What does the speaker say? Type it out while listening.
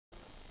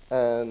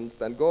And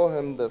then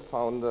Gorham, the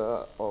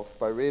founder of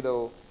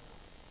Byredo,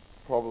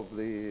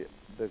 probably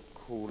the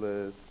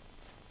coolest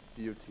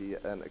beauty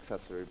and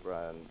accessory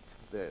brand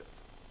there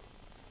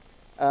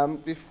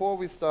is. Before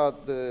we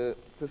start the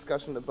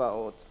discussion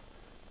about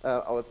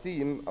our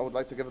theme, I would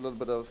like to give a little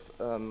bit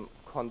of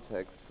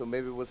context. So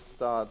maybe we'll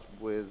start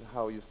with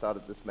how you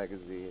started this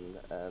magazine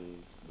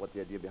and what the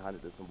idea behind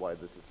it is and why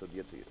this is so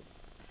dear to you.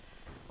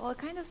 Well, it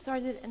kind of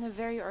started in a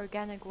very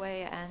organic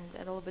way and a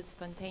little bit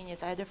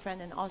spontaneous. I had a friend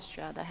in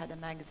Austria that had a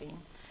magazine,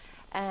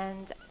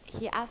 and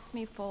he asked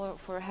me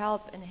for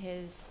help in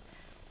his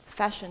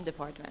fashion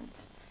department,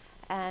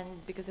 and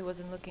because it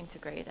wasn't looking too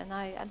great. And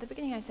at the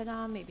beginning I said,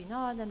 maybe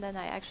not, and then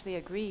I actually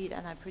agreed,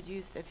 and I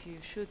produced a few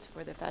shoots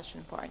for the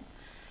fashion part.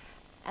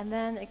 And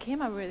then it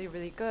came out really,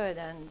 really good,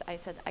 and I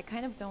said, I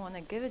kind of don't want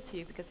to give it to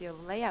you because your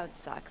layout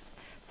sucks.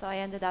 So I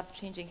ended up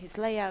changing his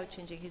layout,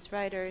 changing his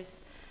writers,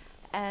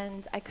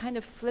 and I kind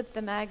of flipped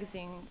the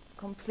magazine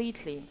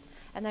completely.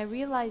 And I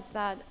realized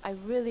that I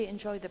really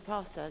enjoyed the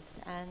process,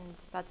 and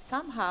that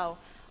somehow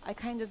I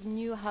kind of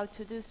knew how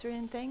to do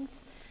certain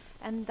things.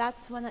 And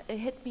that's when it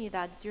hit me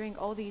that during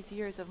all these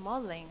years of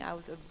modeling, I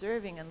was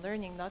observing and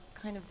learning, not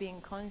kind of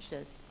being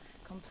conscious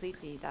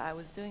completely that I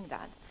was doing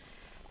that.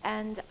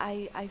 And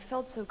I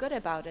felt so good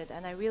about it,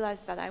 and I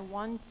realized that I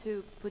want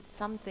to put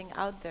something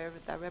out there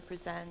that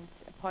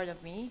represents a part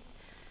of me.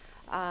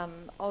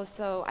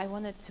 Also, I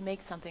wanted to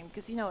make something,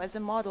 because as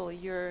a model,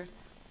 you're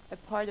a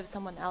part of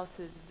someone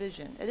else's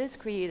vision. It is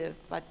creative,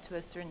 but to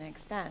a certain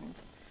extent.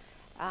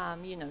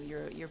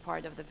 You're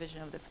part of the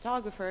vision of the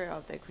photographer,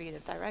 of the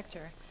creative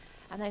director.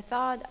 And I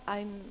thought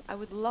I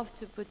would love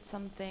to put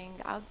something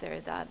out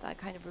there that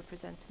kind of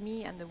represents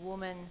me and the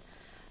woman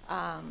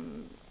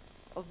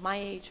of my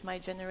age, my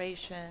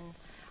generation.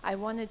 I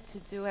wanted to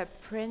do a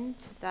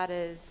print that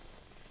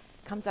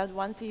comes out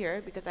once a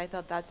year, because I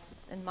thought that's,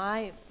 in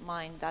my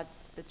mind,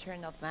 that's the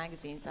turn of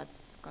magazines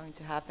that's going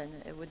to happen.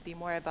 It would be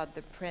more about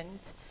the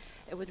print.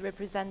 It would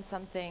represent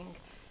something,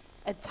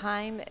 a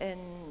time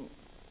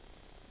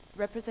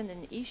represent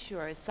an issue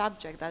or a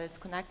subject that is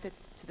connected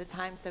to the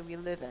times that we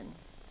live in.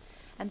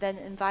 And then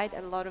invite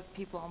a lot of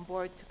people on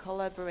board to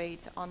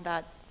collaborate on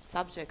that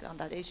subject, on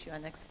that issue,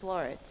 and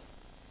explore it.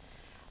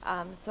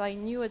 So I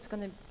knew it's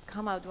going to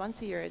come out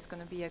once a year. It's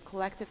going to be a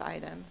collective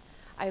item.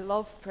 I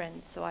love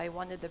print, so I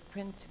wanted the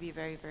print to be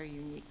very, very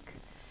unique.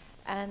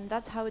 And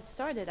that's how it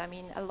started. I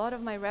mean, a lot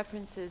of my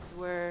references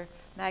were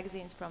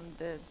magazines from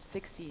the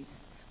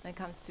 60s when it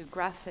comes to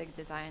graphic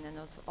design, and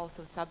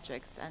also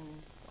subjects, and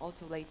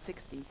also late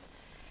 60s.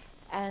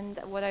 And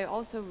what I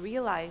also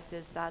realized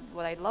is that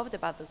what I loved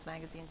about those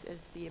magazines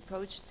is the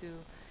approach to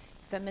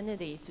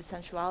femininity, to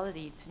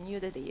sensuality, to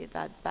nudity,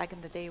 that back in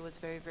the day was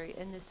very, very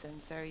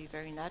innocent, very,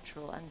 very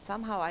natural. And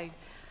somehow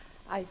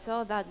I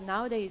saw that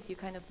nowadays you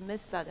kind of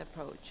miss that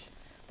approach,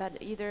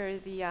 that either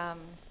the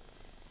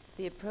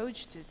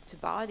approach to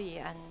body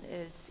and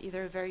is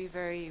either very,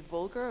 very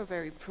vulgar or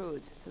very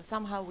prude. So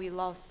somehow we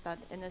lost that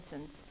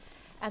innocence.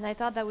 And I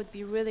thought that would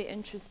be really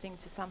interesting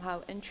to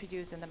somehow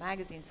introduce in the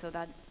magazine, so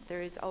that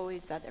there is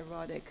always that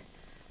erotic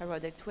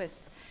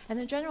twist. And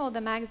in general,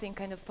 the magazine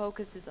kind of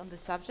focuses on the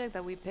subject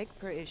that we pick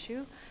per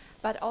issue,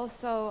 but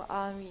also,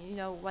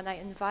 when I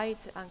invite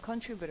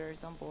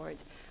contributors on board,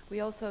 we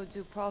also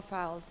do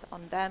profiles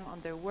on them,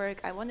 on their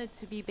work. I want it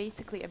to be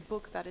basically a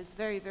book that is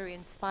very, very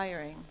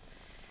inspiring,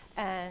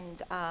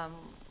 and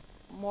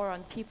more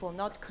on people,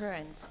 not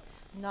current,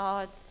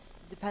 not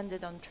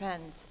dependent on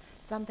trends,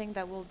 something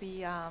that will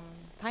be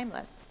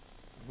timeless.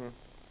 Mm-hmm.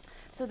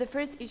 So the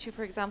first issue,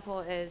 for example,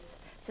 is,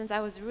 since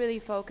I was really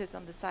focused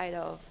on the side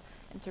of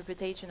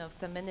interpretation of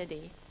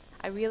femininity,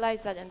 I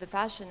realized that in the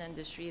fashion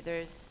industry,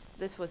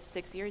 this was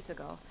 6 years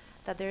ago,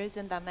 that there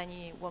isn't that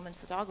many women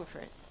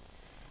photographers.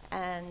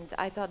 And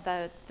I thought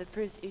that the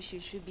first issue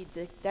should be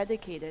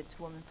dedicated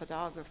to women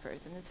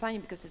photographers. And it's funny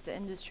because it's an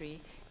industry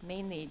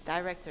mainly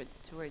directed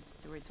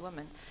towards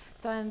women.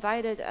 So I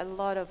invited a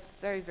lot of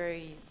very,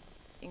 very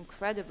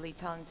incredibly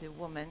talented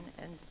women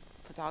and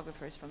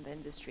photographers from the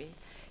industry,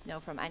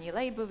 from Annie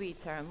Leibovitz,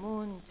 Sarah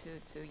Moon,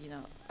 to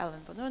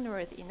Ellen von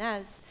Unwerth,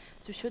 Inez,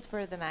 to shoot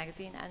for the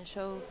magazine and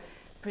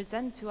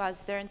present to us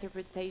their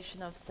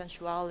interpretation of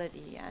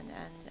sensuality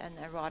and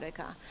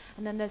erotica.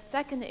 And then the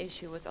second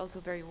issue was also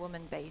very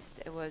woman-based.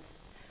 It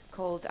was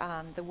called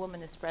The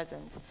Woman is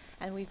Present.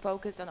 And we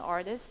focused on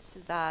artists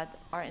that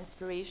are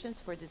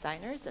inspirations for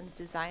designers, and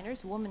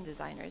women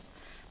designers,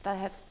 that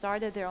have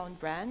started their own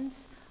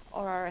brands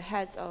or are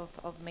heads of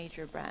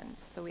major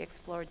brands. So we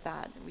explored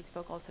that. We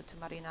spoke also to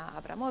Marina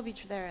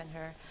Abramovic there and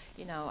her,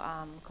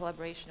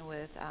 collaboration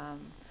with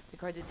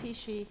Riccardo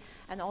Tisci,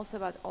 and also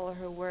about all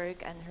her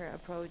work and her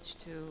approach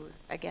to,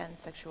 again,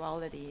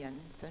 sexuality and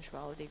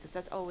sensuality, because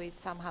that's always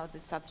somehow the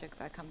subject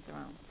that comes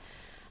around.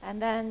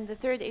 And then the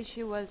third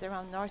issue was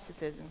around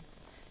narcissism,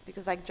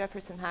 because like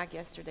Jefferson Hack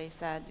yesterday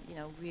said,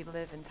 we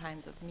live in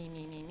times of me,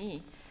 me, me,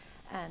 me,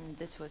 and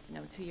this was,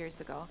 2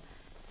 years ago.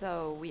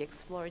 So we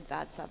explored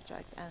that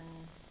subject, and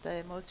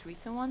the most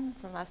recent one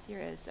from last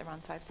year is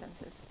around 5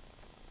 senses.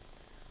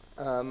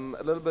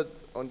 A little bit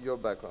on your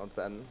background,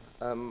 Ben.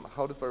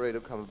 How did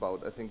Byredo come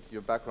about? I think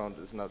your background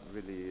is not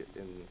really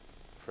in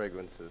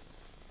fragrances.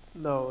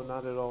 No,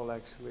 not at all,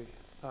 actually.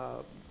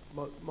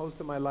 Most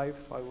of my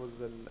life, I was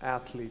an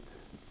athlete.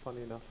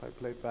 Funny enough, I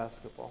played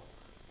basketball.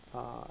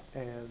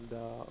 And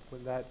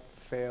when that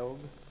failed,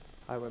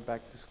 I went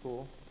back to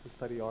school to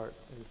study art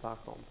in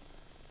Stockholm.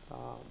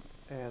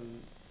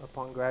 And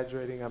upon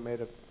graduating, I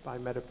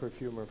met a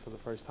perfumer for the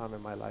first time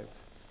in my life,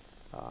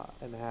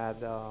 and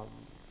had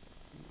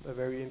a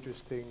very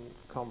interesting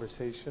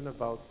conversation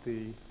about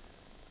the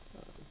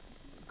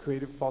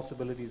creative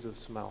possibilities of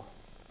smell.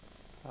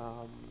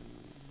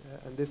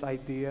 And this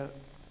idea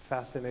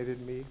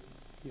fascinated me,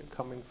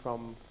 coming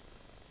from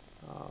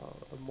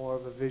more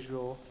of a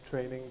visual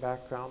training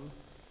background,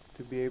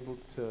 to be able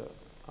to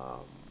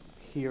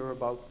hear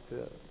about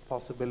the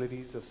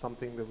possibilities of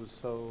something that was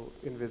so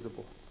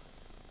invisible.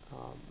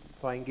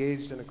 So I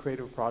engaged in a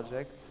creative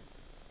project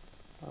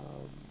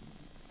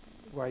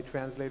where I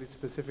translated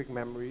specific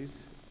memories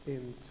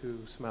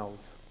into smells.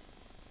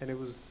 And it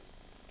was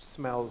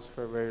smells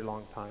for a very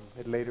long time.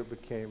 It later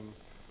became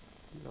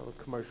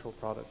a commercial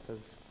product as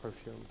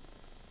perfume.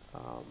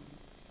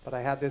 But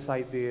I had this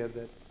idea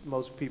that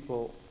most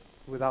people,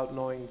 without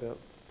knowing the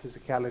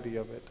physicality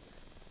of it,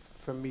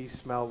 for me,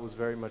 smell was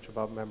very much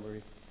about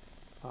memory.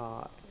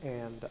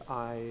 And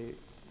I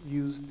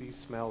used these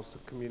smells to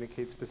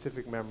communicate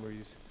specific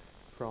memories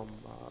from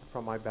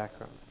my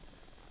background.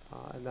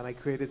 And then I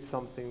created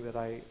something that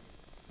I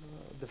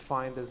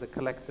defined as a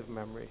collective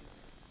memory.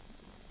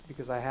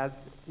 Because I had,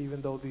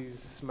 even though these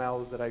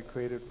smells that I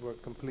created were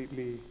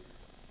completely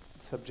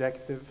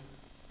subjective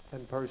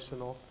and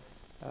personal,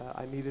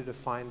 I needed to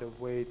find a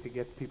way to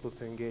get people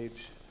to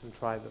engage and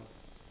try them.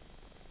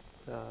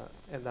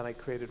 And then I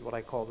created what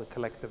I call the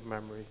collective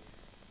memory.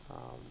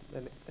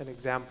 An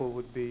example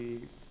would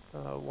be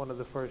one of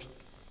the first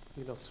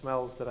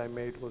smells that I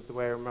made was the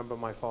way I remember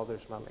my father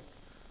smelling.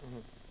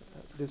 Mm-hmm.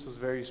 This was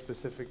very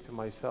specific to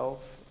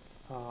myself,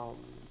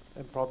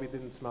 and probably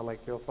didn't smell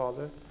like your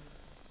father,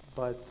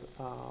 but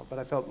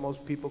I felt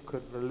most people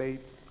could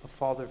relate a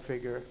father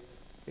figure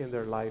in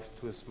their life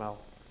to a smell.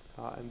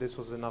 And this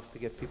was enough to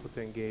get people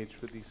to engage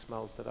with these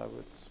smells that I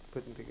was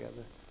putting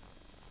together.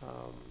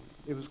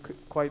 It was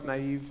quite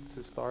naive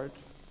to start,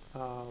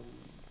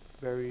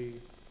 very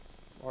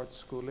art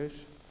schoolish,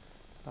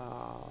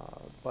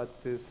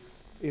 but this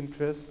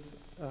interest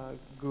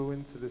grew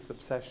into this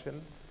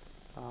obsession,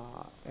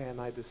 and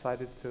I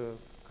decided to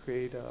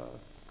create a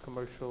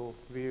commercial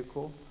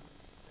vehicle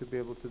to be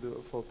able to do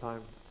it full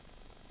time.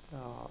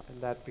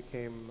 And that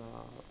became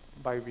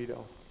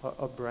Byredo,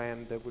 a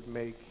brand that would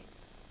make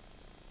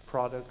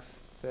products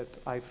that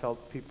I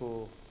felt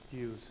people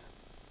use,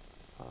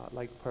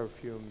 like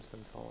perfumes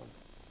and so on.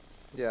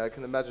 Yeah, I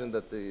can imagine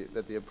that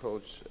the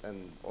approach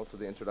and also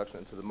the introduction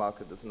into the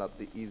market is not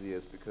the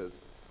easiest, because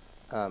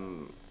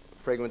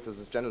fragrances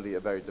is generally a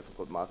very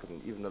difficult market,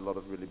 and even a lot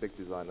of really big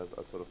designers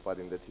are sort of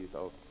biting their teeth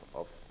off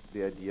of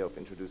the idea of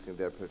introducing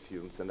their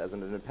perfumes. And as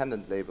an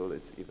independent label,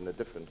 it's even a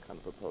different kind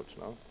of approach,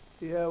 no?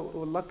 Yeah,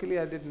 well, luckily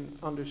I didn't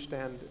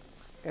understand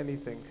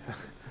anything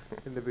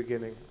in the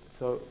beginning.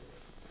 So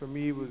for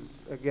me, it was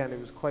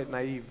quite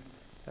naive.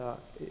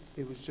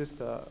 It was just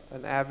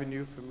an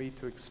avenue for me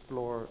to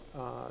explore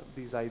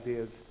these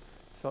ideas.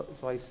 So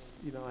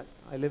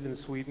I live in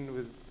Sweden,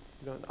 with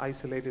an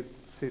isolated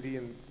city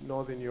in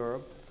Northern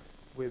Europe,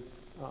 with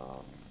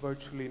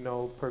virtually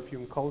no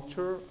perfume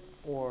culture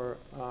or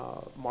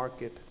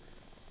market.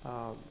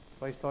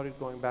 So I started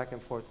going back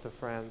and forth to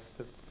France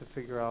to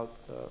figure out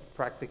the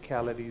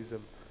practicalities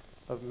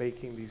of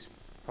making these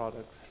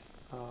products.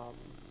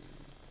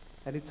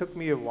 And it took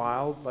me a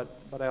while,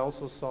 but I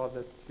also saw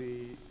that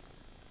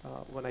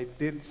when I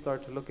did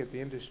start to look at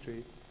the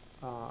industry,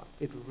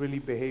 it really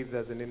behaved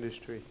as an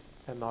industry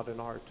and not an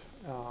art.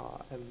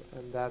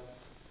 And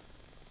that's,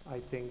 I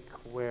think,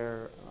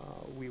 where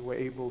we were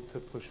able to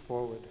push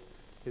forward,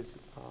 is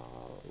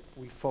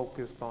we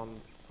focused on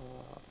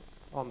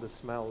the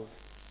smells.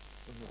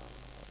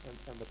 Mm-hmm.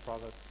 and the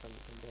products and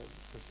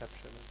the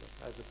perception of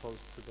it, as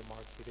opposed to the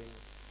marketing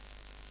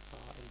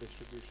and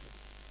distribution.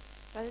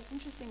 But it's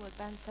interesting what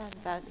Ben said,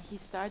 that he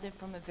started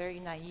from a very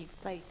naive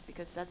place,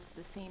 because that's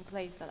the same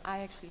place that I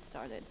actually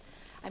started.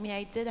 I mean,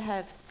 I did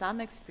have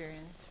some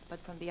experience, but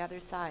from the other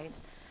side.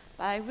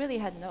 But I really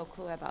had no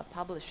clue about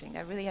publishing.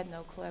 I really had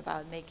no clue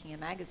about making a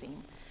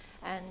magazine.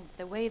 And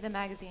the way the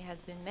magazine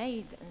has been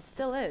made, and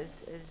still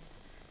is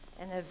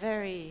in a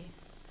very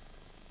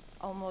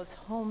almost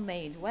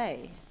homemade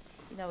way.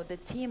 The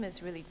team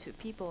is really two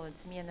people.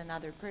 It's me and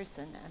another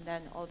person, and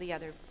then all the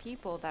other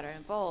people that are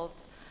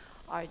involved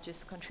are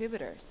just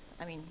contributors.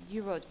 I mean,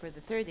 you wrote for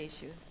the third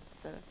issue,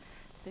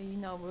 so you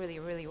know really,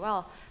 really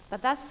well.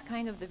 But that's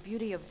kind of the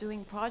beauty of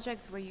doing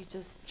projects where you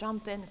just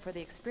jump in for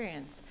the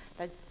experience,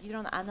 that you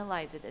don't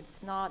analyze it.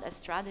 It's not a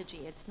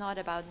strategy. It's not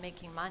about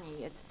making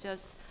money. It's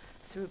just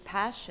through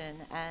passion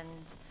and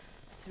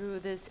through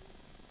this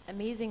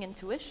amazing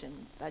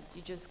intuition that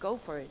you just go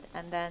for it.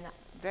 And then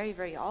very,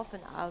 very often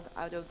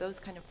out of those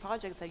kind of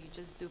projects that you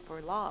just do for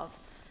love,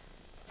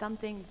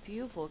 something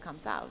beautiful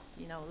comes out,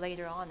 you know,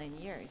 later on in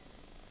years.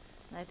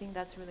 And I think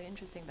that's really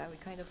interesting that we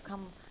kind of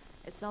come,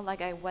 it's not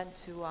like I went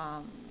to,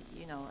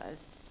 you know,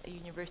 as a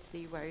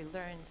university where I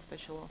learned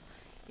special,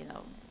 you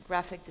know,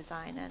 graphic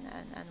design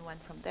and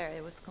went from there.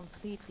 It was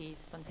completely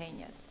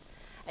spontaneous.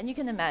 And you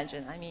can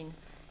imagine, I mean,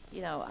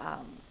 you know,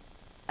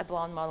 a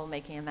blonde model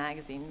making a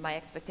magazine, my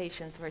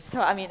expectations were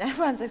so, I mean,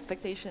 everyone's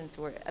expectations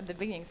were at the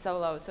beginning so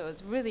low, so it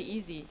was really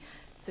easy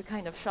to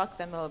kind of shock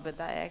them a little bit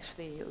that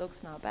actually it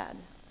looks not bad.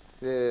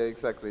 Yeah,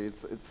 exactly.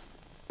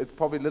 It's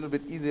probably a little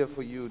bit easier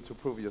for you to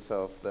prove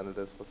yourself than it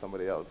is for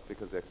somebody else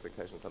because the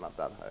expectations are not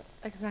that high.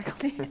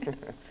 Exactly.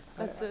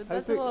 That's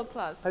a little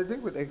plus. I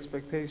think with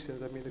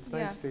expectations, I mean, it's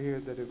Yeah. nice to hear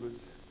that it was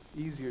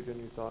easier than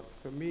you thought.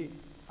 For me,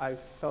 I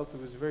felt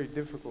it was very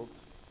difficult,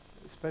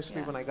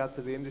 especially Yeah. when I got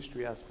to the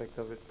industry aspect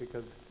of it,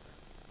 because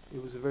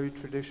it was a very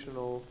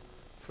traditional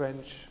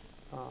French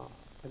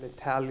and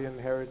Italian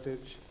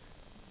heritage.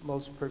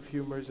 Most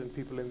perfumers and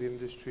people in the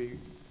industry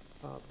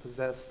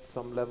possessed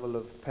some level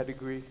of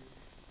pedigree,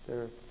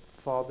 their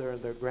father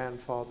and their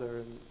grandfather,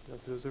 and you know,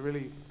 so there was a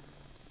really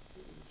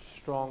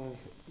strong,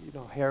 you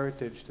know,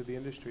 heritage to the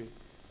industry.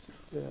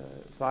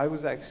 So I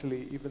was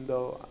actually, even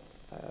though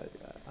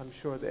I'm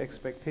sure the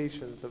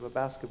expectations of a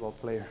basketball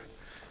player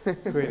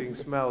creating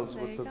smells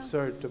There was you go.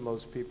 absurd to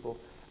most people,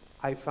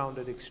 I found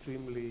it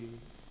extremely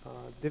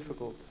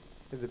difficult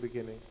in the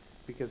beginning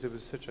because it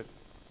was such a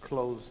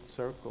closed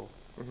circle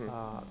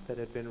that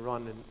had been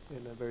run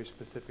in a very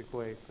specific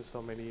way for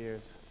so many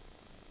years.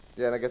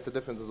 Yeah, and I guess the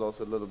difference is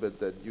also a little bit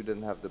that you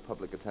didn't have the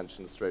public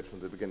attention straight from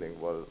the beginning,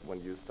 while when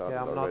you started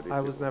Yeah, already.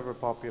 I was never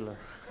popular.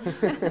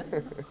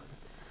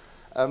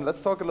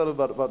 Let's talk a little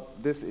bit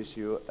about this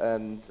issue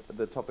and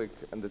the topic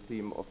and the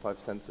theme of five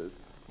senses.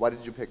 Why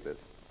did you pick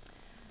this?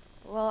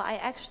 Well,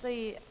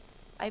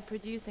 I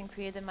produced and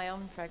created my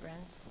own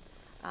fragrance.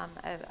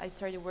 I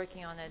started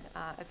working on it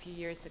a few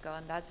years ago,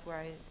 and that's where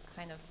I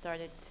kind of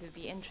started to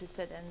be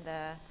interested in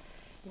the,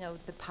 you know,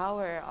 the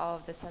power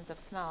of the sense of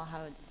smell,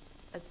 how,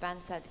 as Ben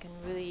said, can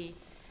really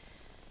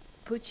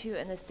put you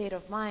in a state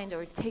of mind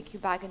or take you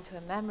back into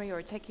a memory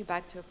or take you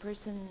back to a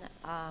person,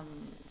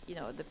 you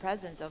know, the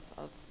presence of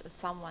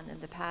someone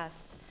in the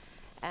past.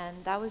 And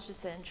that was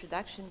just an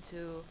introduction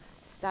to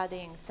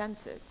studying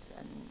senses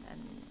and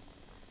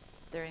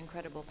their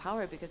incredible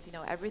power, because, you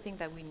know, everything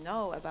that we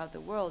know about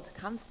the world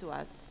comes to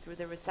us through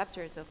the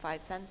receptors of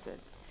five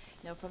senses.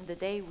 You know, from the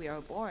day we are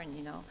born,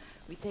 you know,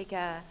 we take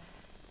a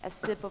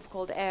sip of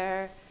cold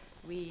air,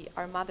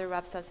 our mother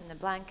wraps us in a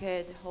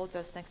blanket, holds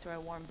us next to our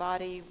warm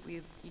body.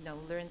 We've, you know,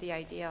 learned the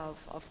idea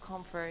of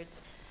comfort.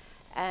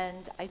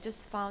 And I just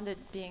found it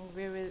being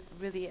really,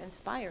 really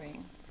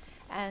inspiring.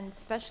 And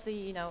especially,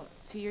 you know,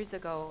 2 years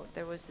ago,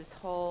 there was this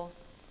whole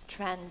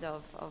trend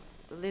of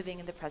living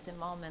in the present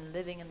moment,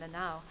 living in the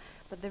now.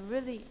 But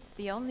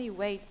the only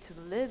way to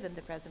live in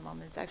the present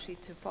moment is actually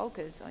to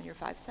focus on your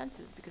five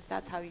senses, because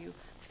that's how you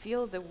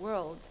feel the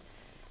world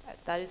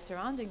that is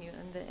surrounding you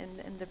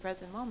in the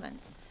present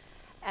moment.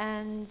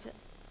 And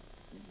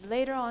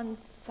later on,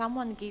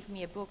 someone gave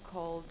me a book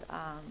called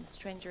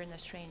Stranger in a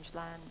Strange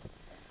Land.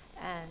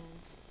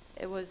 And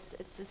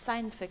it's a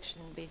science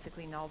fiction,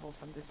 basically, novel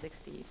from the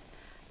 60s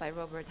by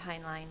Robert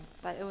Heinlein.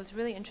 But it was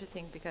really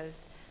interesting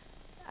because,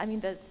 I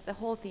mean, the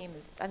whole theme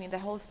is, I mean, the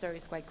whole story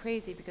is quite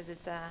crazy, because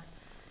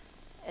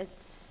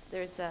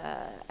there's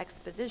a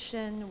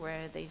expedition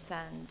where they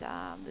send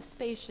the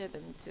spaceship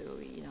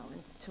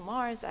into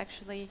Mars,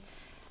 actually,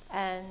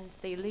 and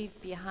they leave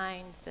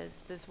behind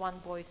this one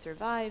boy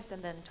survives,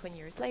 and then 20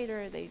 years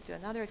later they do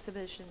another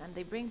expedition and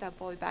they bring that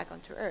boy back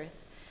onto Earth,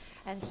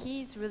 and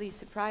he's really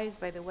surprised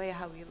by the way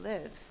how we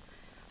live,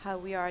 how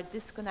we are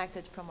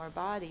disconnected from our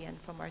body and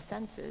from our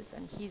senses,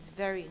 and he's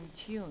very in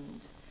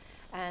tuned.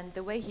 And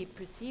the way he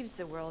perceives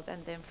the world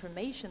and the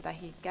information that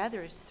he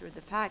gathers through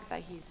the fact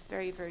that he's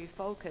very, very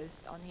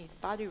focused on his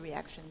body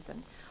reactions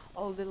and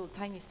all little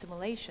tiny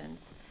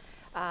stimulations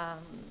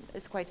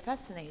is quite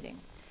fascinating.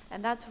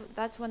 And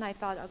that's when I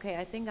thought, okay,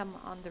 I think I'm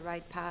on the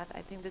right path.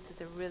 I think this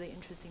is a really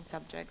interesting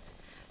subject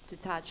to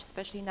touch,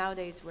 especially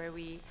nowadays where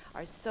we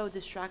are so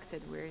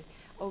distracted. We're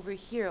over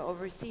here,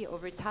 oversee,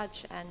 over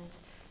touch, and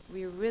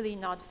we're really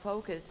not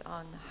focused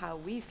on how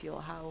we feel,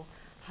 how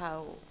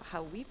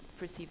we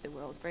perceive the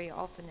world. Very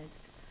often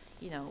is,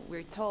 you know,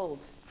 we're told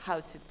how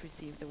to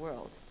perceive the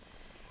world.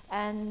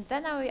 And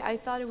then I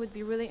thought it would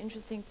be really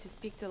interesting to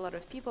speak to a lot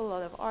of people, a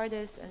lot of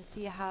artists, and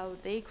see how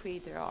they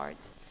create their art,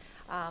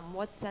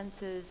 what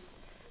senses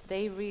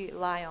they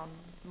rely on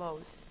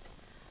most,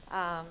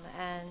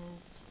 and,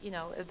 you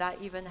know, if that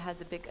even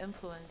has a big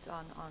influence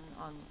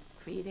on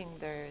creating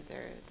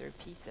their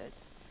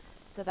pieces.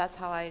 So that's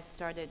how I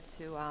started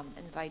to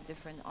invite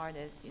different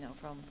artists, you know,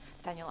 from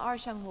Daniel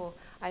Arsham, who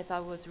I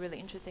thought was really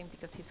interesting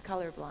because he's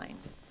colorblind,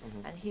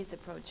 and his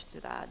approach to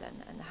that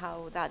and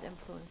how that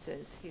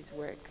influences his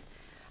work.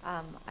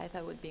 I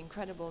thought it would be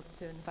incredible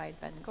to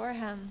invite Ben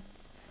Gorham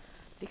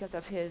because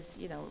of his,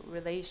 you know,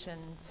 relation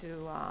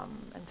to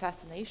and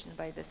fascination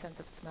by the sense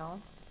of smell.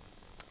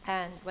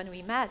 And when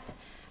we met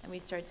and we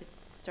started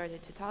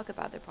started to talk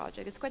about the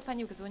project. It's quite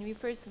funny because when we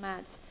first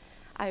met,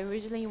 I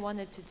originally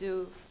wanted to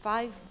do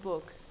 5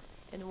 books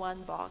in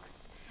one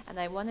box, and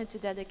I wanted to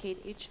dedicate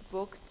each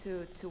book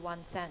to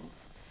one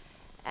sense.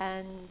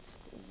 And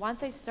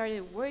once I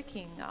started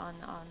working on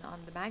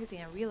the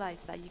magazine, I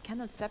realized that you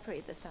cannot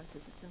separate the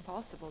senses. It's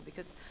impossible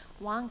because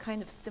one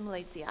kind of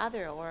stimulates the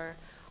other, or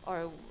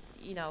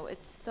you know,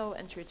 it's so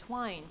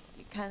intertwined.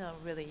 You cannot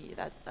really.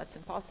 That's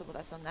impossible.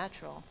 That's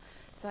unnatural.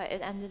 So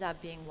it ended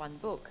up being one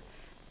book.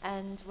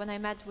 And when I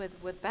met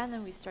with Ben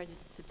and we started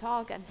to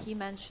talk, and he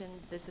mentioned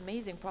this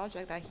amazing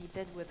project that he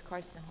did with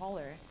Karsten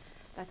Holler,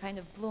 that kind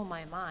of blew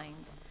my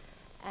mind.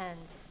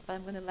 But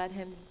I'm going to let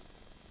him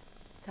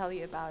tell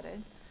you about it.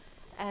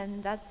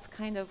 And that's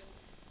kind of,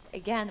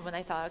 again, when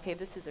I thought, okay,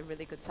 this is a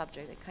really good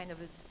subject. It kind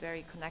of is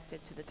very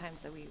connected to the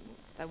times that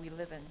we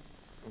live in.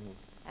 Mhm.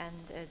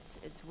 And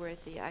it's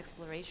worth the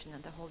exploration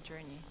and the whole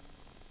journey.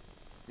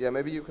 Yeah,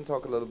 maybe you can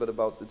talk a little bit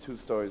about the 2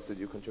 stories that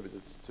you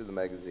contributed to the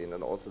magazine,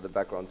 and also the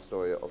background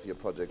story of your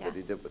project that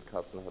you did with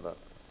Carsten Höller.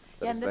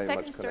 Yeah, and the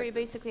second story,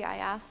 basically, I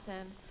asked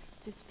him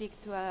to speak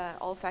to an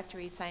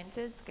olfactory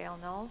scientist, Gail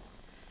Knowles,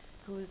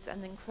 who's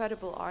an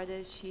incredible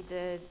artist. She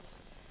did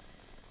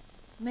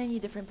many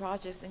different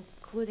projects,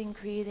 including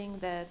creating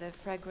the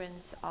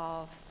fragrance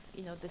of,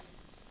 you know,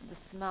 the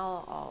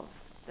smell of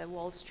the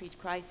Wall Street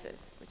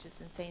crisis, which is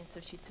insane. So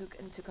she took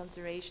into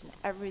consideration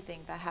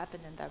everything that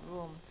happened in that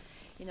room,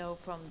 you know,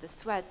 from the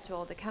sweat to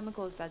all the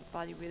chemicals that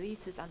body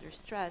releases under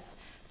stress,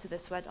 to the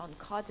sweat on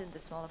cotton, the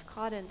smell of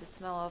cotton, the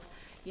smell of,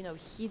 you know,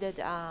 heated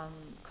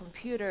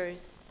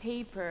computers,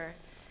 paper,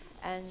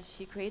 and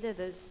she created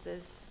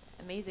this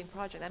amazing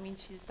project. I mean,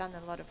 she's done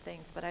a lot of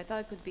things, but I thought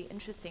it could be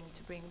interesting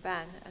to bring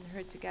Ben and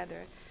her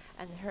together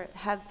and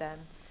have them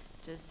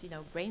just, you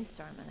know,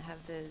 brainstorm and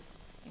have this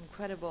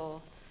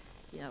incredible,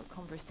 you know,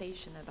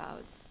 conversation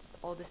about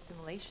all the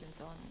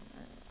stimulations on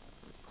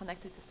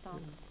connected to smell.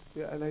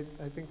 Yeah, and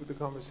I think with the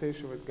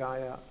conversation with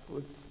Gaia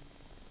was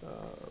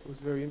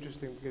very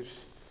interesting because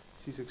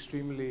she's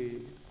extremely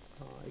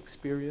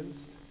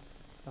experienced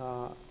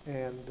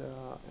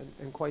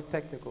and quite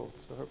technical.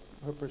 So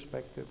her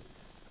perspective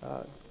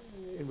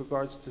in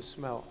regards to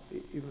smell,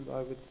 even though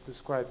I would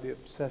describe the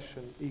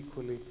obsession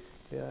equally,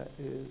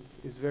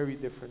 is very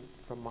different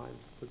from mine.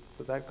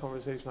 So that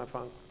conversation I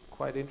found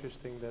quite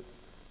interesting, that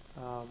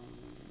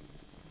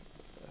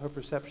her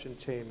perception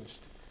changed,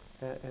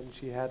 and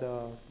she had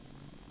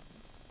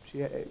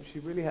she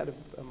really had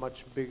a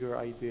much bigger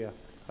idea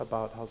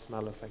about how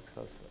smell affects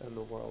us in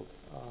the world,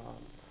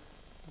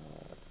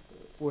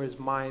 whereas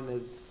mine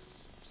has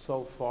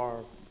so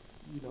far,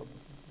 you know,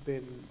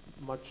 been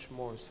much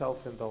more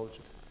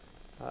self-indulgent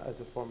as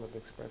a form of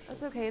expression.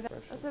 That's okay.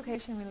 That's okay.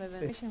 We live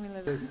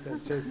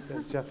in.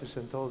 As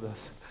Jefferson told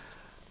us.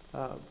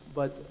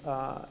 But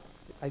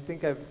I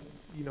think I've,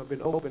 you know,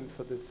 been open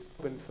for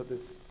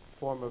this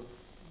form of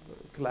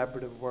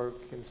collaborative work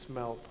in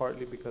smell,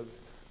 partly because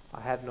I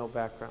had no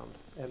background,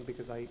 and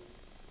because I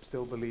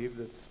still believe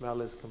that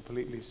smell is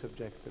completely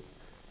subjective.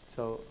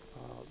 So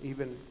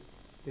even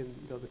in,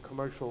 you know, the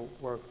commercial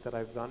work that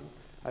I've done,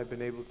 I've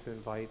been able to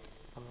invite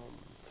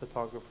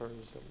photographers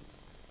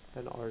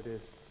and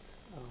artists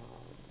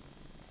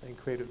and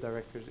creative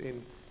directors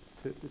in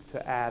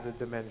to add a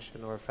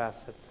dimension or a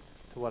facet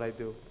to what I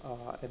do,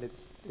 and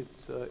it's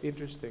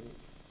interesting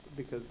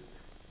because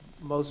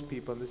most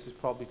people, and this is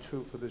probably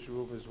true for this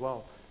room as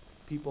well,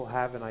 people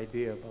have an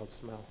idea about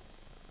smell.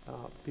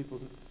 People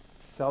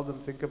seldom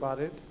think about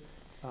it,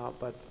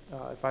 but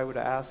if I were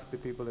to ask the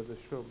people in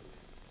this room,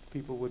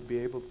 people would be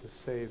able to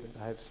say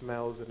that I have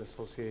smells and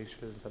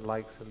associations and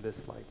likes and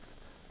dislikes.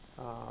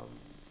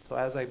 So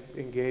as I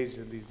engaged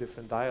in these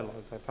different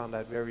dialogues, I found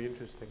that very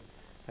interesting,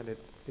 and it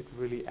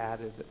really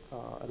added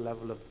a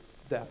level of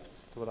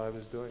depth to what I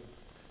was doing.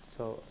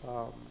 So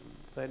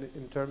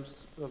in terms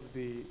of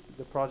the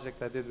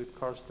project I did with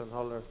Karsten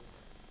Holler,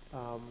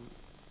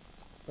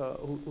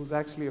 who's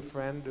actually a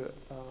friend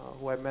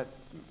who I met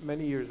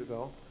many years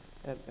ago,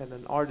 and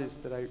an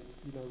artist that I,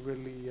 you know,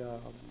 really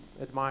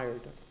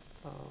admired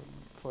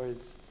for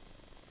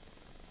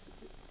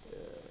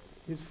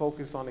his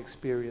focus on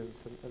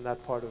experience and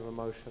that part of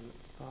emotion.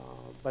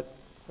 But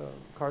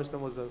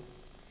Karsten was a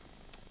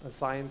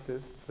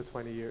scientist for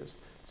 20 years,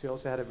 so he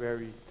also had a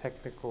very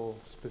technical,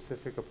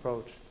 specific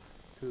approach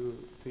to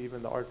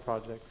even the art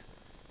projects.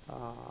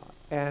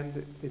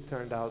 And it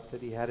turned out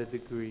that he had a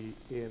degree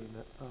in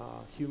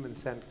human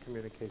scent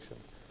communication,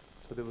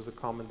 so there was a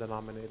common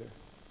denominator.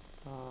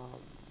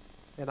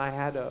 And I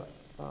had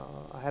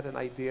an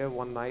idea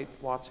one night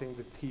watching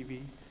the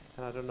TV,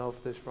 and I don't know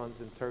if this runs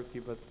in Turkey,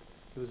 but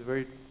it was a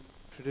very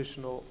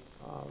traditional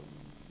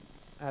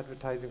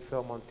advertising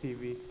film on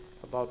TV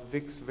about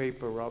Vicks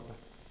Vapor Rub,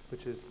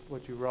 which is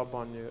what you rub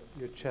on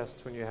your chest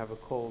when you have a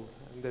cold.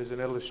 And there's an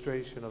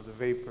illustration of the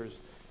vapors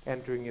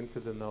entering into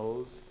the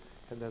nose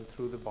and then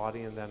through the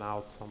body and then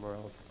out somewhere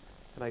else.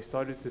 And I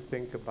started to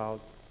think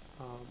about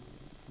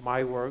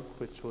my work,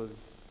 which was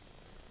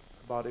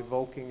about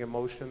evoking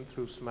emotion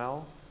through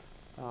smell,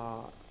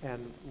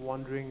 and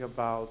wondering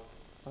about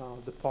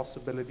the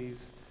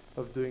possibilities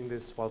of doing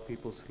this while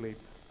people sleep.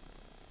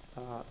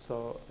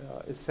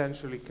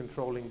 Essentially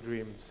controlling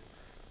dreams.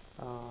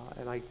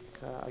 And I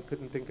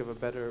couldn't think of a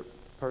better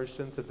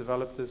person to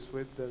develop this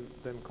with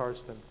than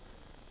Karsten.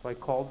 So I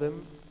called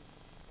him,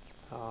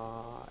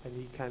 and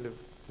he kind of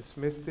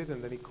dismissed it,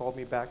 and then he called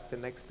me back the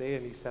next day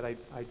and he said,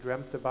 I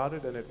dreamt about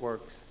it and it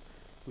works.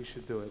 We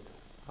should do it.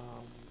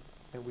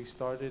 And we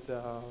started,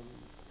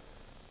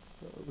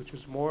 which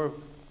was more of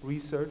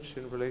research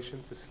in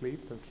relation to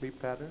sleep and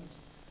sleep patterns,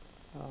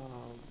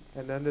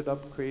 and ended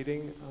up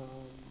creating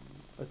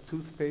a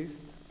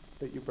toothpaste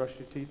that you brush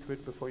your teeth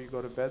with before you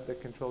go to bed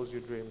that controls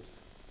your dreams.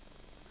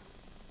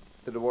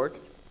 Did it work?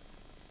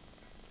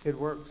 It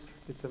works.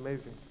 It's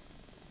amazing.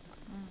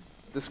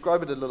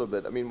 Describe it a little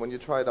bit. I mean, when you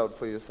try it out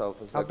for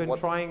yourself, it's I've like been what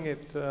trying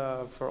it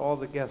for all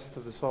the guests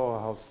of the Soho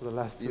House for the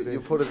last 2 days. you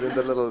put it in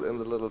the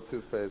little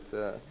toothpaste.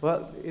 Yeah.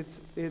 Well,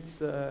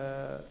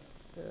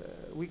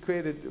 we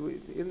created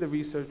in the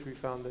research we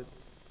found that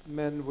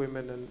men,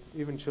 women, and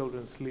even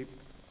children sleep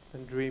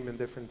and dream in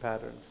different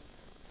patterns.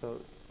 So,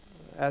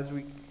 as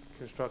we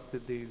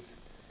constructed these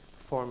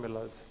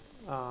formulas,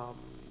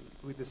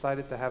 we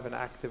decided to have an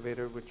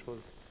activator, which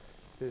was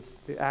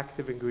the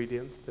active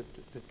ingredients that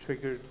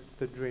triggered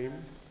the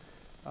dreams,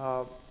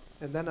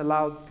 and then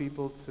allowed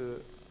people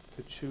to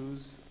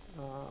choose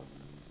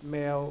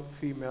male,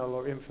 female,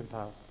 or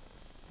infantile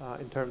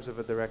in terms of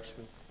a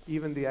direction.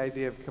 Even the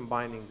idea of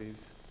combining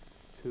these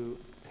to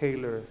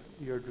tailor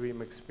your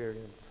dream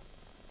experience.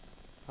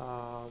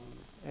 I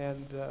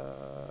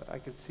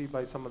could see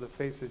by some of the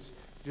faces,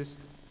 just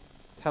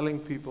telling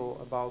people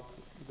about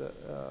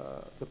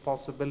the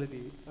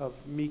possibility of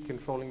me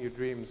controlling your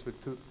dreams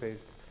with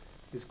toothpaste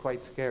is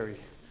quite scary.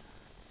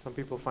 Some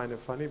people find it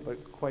funny, but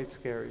quite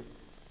scary,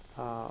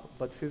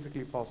 but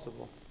physically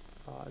possible.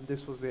 And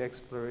this was the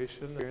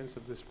exploration experience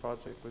of this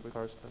project with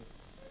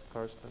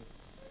Karsten.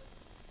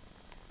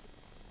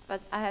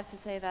 But I have to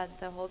say that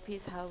the whole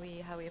piece, how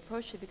we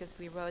approached it, because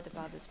we wrote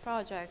about this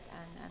project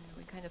and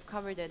we kind of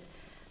covered it,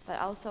 but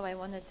also I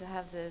wanted to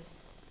have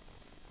this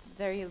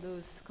very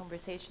loose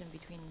conversation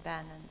between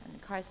Ben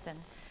and Karsten.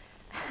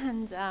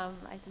 And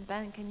I said,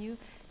 Ben,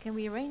 can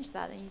we arrange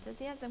that? And he says,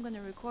 yes, I'm going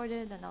to record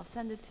it and I'll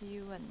send it to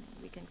you and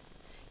we can,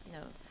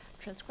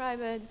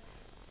 transcribe it.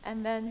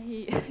 And then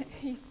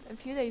a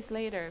few weeks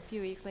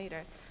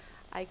later,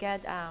 I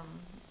get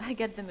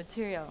the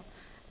material,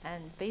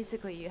 and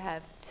basically you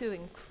have two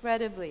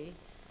incredibly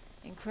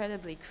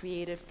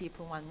creative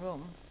people in one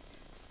room,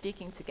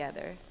 speaking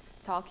together,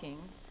 talking,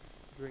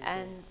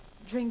 and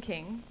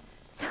drinking.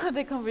 So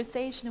the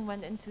conversation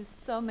went into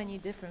so many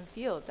different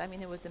fields. I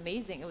mean, it was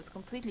amazing. It was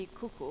completely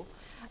cuckoo.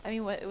 I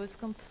mean, it was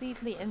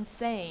completely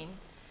insane.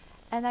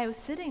 And I was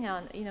sitting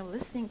on,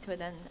 listening to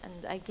it,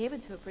 and I gave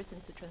it to a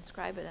person to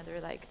transcribe it, and they were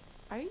like,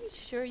 are you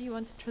sure you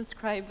want to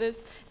transcribe this?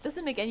 It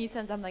doesn't make any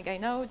sense. I'm like, I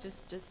know,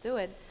 just do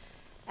it.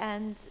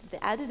 And the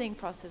editing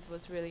process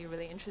was really,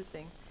 really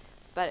interesting.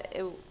 But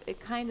it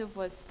kind of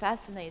was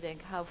fascinating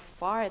how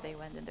far they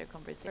went in their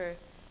conversation.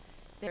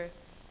 They're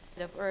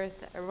of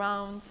Earth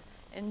around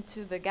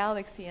into the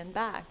galaxy and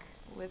back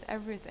with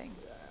everything.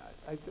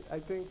 I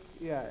think,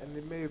 yeah, and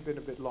it may have been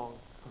a bit long.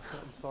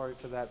 I'm sorry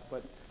for that,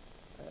 but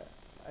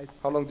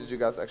How long did you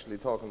guys actually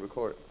talk and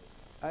record?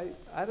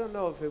 I don't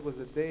know if it was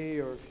a day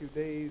or a few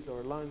days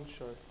or lunch,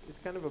 or it's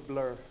kind of a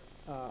blur.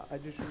 I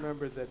just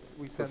remember that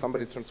we sent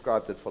somebody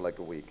transcribed it for like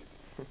a week.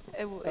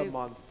 a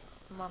month.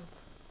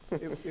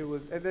 It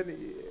was, and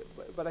then,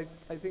 but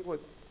I think what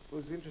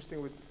was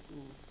interesting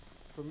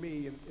for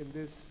me in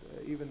this,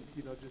 even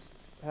just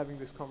having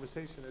this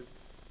conversation is,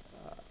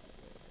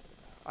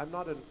 I'm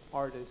not an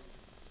artist,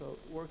 so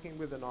working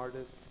with an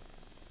artist,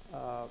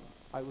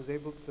 I was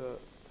able to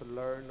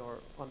learn or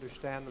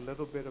understand a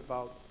little bit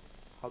about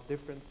how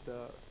different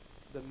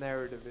the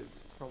narrative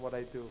is from what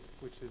I do,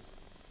 which is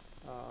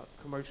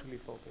commercially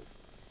focused.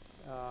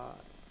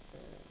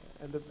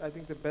 I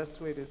think the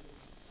best way to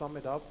sum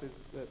it up is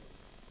that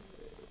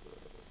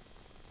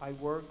I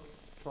work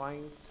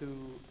trying to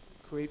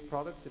create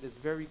products that is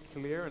very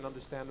clear and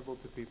understandable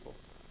to people.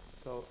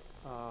 So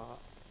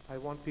I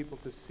want people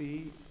to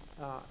see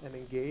and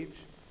engage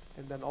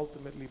and then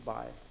ultimately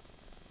buy.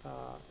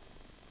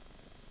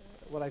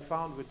 What I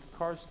found with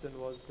Karsten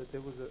was that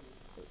there was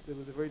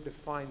a very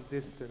defined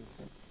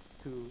distance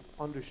to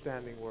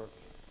understanding work,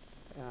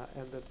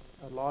 and that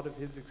a lot of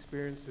his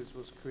experiences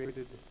was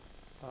created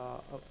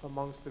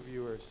amongst the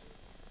viewers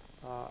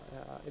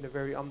in a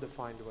very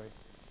undefined way.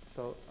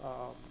 So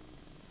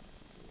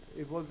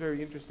it was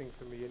very interesting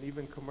for me, and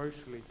even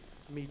commercially,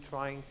 me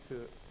trying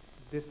to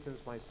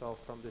distance myself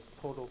from this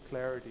total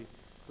clarity,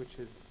 which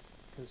is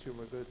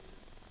consumer goods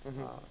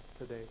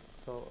today.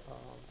 So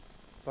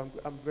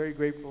I'm very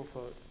grateful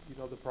for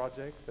the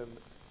project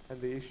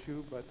and the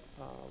issue, but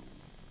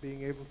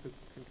being able to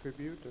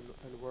contribute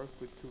and work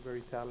with two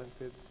very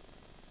talented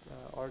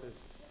artists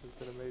has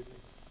been amazing.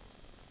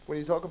 When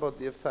you talk about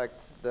the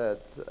effect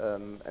that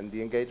and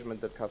the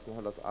engagement that Carsten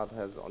Höller's art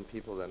has on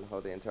people and how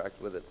they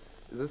interact with it,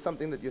 is this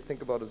something that you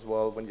think about as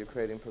well when you're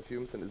creating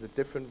perfumes? And is it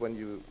different when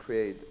you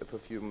create a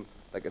perfume,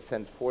 like a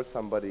scent for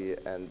somebody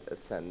and a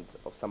scent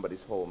of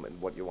somebody's home,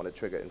 and what you want to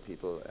trigger in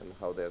people and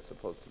how they're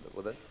supposed to live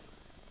with it?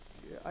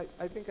 Yeah,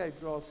 I think I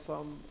draw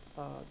some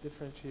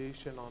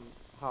differentiation on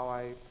how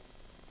I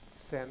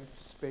scent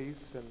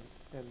space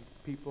and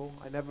people.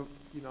 I never,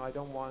 I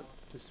don't want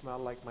to smell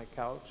like my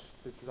couch.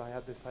 I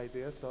had this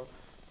idea, so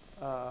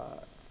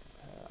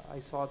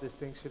I saw a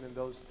distinction in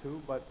those two,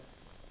 but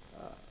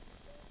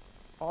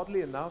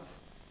oddly enough,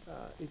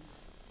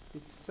 it's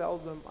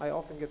seldom, I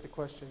often get the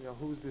question,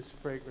 who's this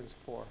fragrance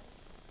for?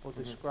 Or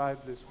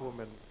describe this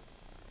woman.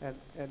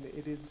 And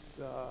it is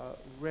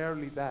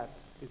rarely that.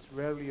 It's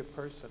rarely a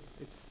person.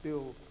 It's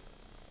still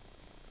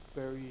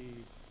very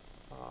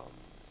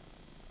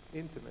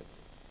intimate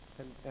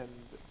and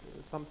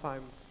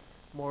sometimes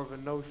more of a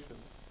notion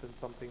than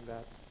something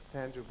that's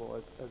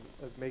tangible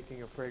as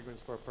making a fragrance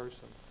for a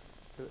person.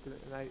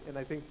 And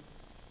I think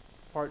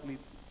partly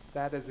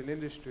that as an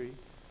industry,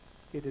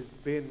 it has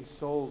been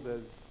sold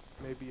as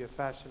maybe a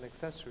fashion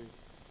accessory.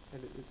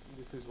 And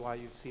this is why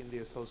you've seen the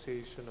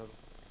association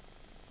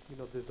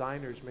of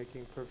designers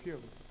making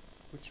perfume,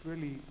 which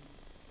really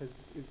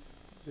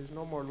there's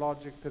no more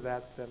logic to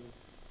that than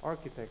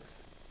architects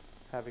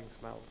having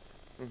smells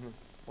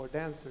or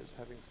dancers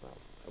having smells.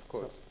 Of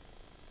course.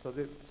 So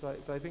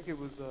I think it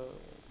was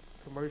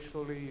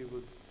commercially it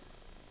was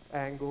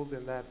angled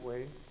in that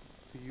way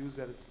to use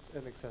it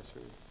as an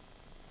accessory.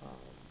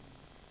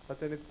 But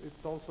then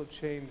it's also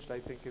changed. I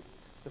think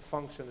the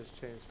function has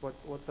changed.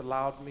 What's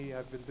allowed me,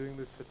 I've been doing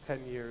this for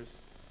 10 years,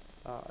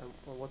 and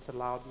what's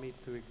allowed me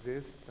to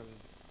exist and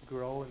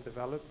grow and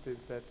develop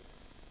is that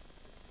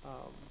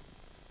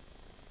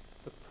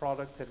the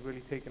product had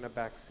really taken a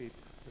back seat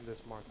in this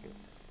market.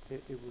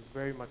 It was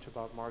very much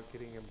about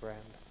marketing and brand.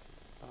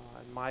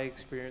 And my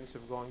experience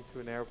of going to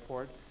an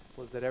airport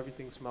was that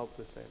everything smelled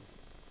the same.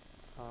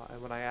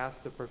 And when I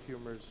asked the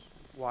perfumers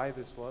why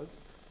this was,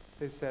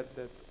 they said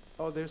that,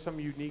 there's some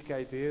unique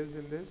ideas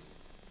in this,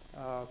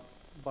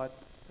 but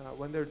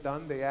when they're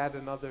done, they add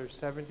another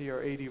 70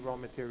 or 80 raw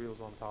materials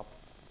on top.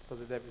 So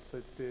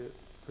it's the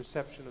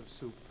perception of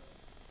soup,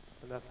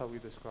 and that's how we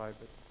describe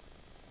it.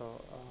 So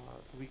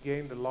we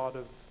gained a lot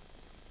of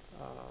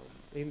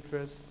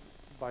interest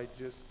by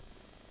just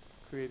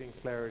creating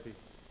clarity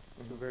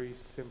to very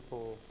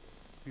simple,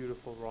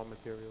 beautiful raw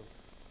materials.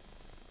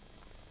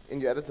 In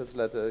your editor's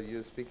letter,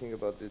 you're speaking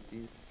about the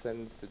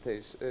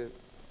desensitization.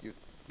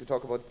 You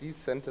talk about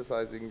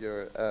desensitizing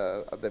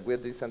that we're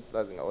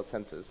desensitizing our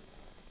senses.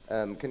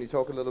 Can you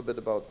talk a little bit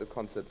about the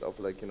concept of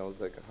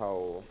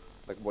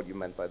what you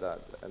meant by that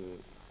and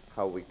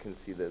how we can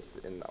see this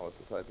in our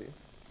society?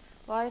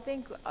 Well, I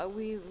think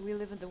we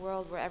live in the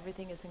world where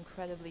everything is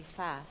incredibly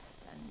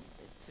fast, and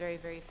it's very,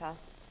 very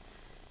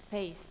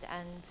fast-paced,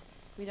 and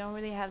we don't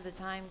really have the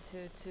time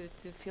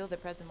to feel the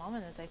present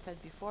moment, as I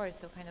said before.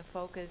 So kind of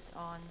focus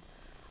on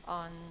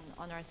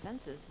our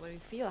senses. What do you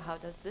feel? How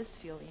does this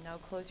feel?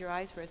 Close your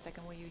eyes for a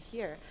second. What you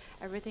hear?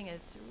 Everything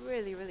is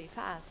really, really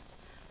fast.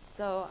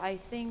 So I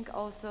think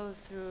also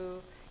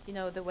through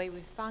the way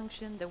we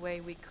function, the way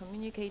we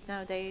communicate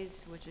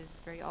nowadays, which is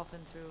very often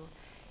through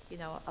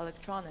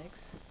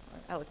electronics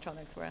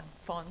where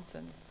phones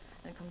and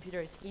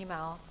computers,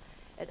 email,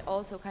 it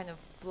also kind of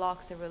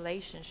blocks the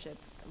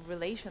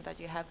relation that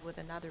you have with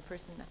another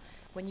person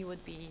when you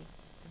would be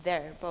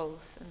there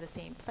both in the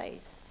same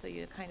place. So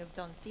you kind of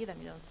don't see them,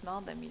 you don't smell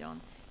them, you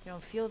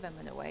don't feel them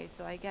in a way.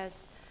 So I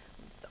guess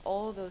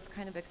all those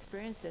kind of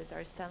experiences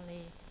are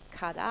suddenly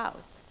cut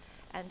out.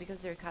 And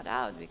because they're cut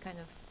out, we kind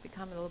of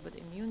become a little bit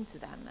immune to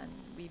them, and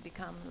we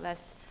become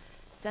less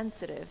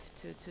sensitive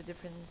to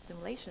different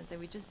stimulations, and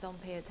we just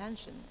don't pay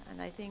attention.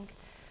 And I think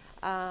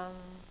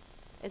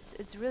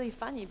it's really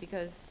funny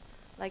because,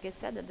 like I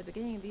said at the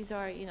beginning, these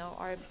are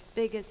our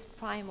biggest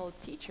primal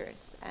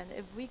teachers, and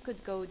if we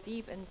could go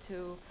deep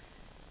into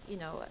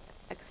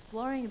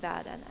exploring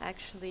that and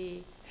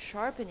actually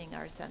sharpening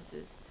our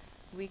senses,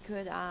 we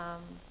could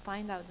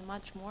find out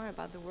much more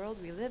about the world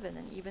we live in,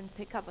 and even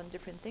pick up on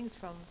different things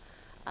from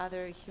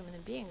other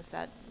human beings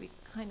that we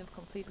kind of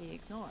completely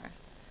ignore.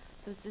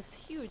 So it's this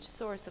huge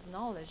source of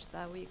knowledge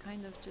that we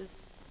kind of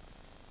just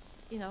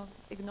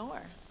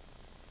ignore.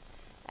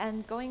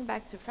 And going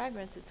back to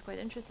fragrance, it's quite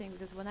interesting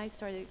because when I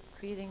started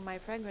creating my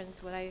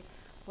fragrance, what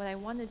I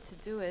wanted to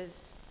do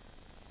is,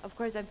 of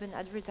course, I've been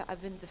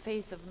the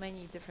face of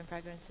many different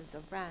fragrances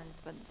of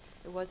brands, but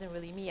it wasn't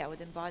really me. I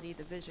would embody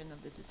the vision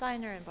of the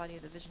designer, embody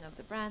the vision of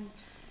the brand.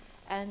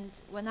 And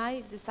when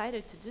I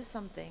decided to do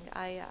something,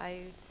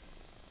 I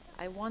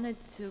wanted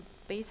to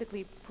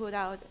basically put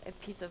out a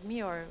piece of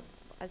me, or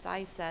as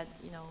I said,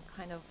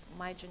 kind of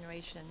my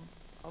generation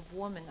of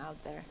women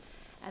out there.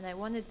 And I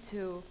wanted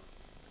to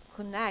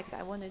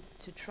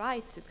try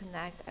to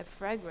connect a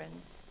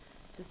fragrance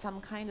to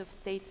some kind of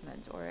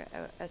statement or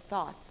a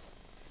thought.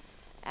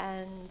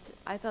 And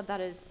I thought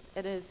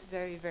it is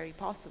very, very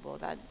possible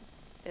that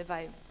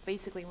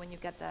basically when you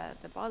get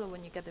the bottle,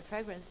 when you get the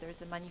fragrance,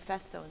 there's a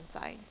manifesto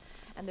inside,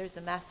 and there's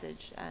a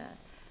message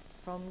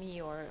from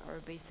me, or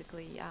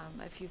basically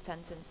a few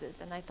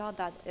sentences. And I thought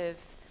that if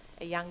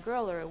a young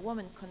girl or a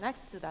woman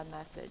connects to that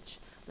message,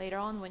 later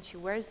on when she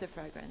wears the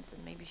fragrance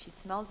and maybe she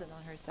smells it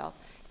on herself,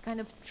 it kind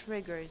of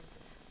triggers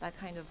that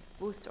kind of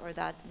boost or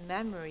that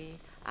memory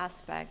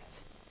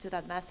aspect to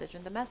that message.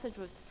 And the message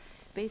was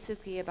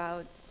basically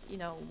about,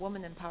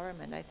 woman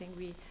empowerment. I think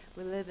we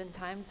live in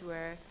times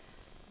where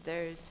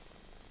there's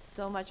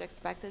so much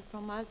expected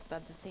from us, but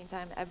at the same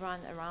time everyone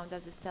around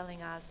us is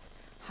telling us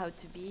how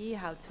to be,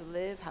 how to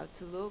live, how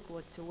to look,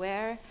 what to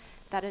wear,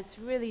 that it's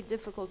really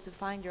difficult to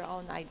find your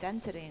own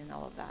identity in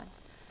all of that.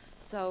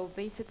 So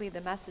basically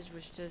the message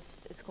was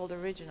just, it's called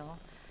Original.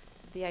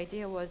 The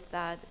idea was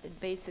that it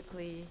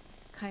basically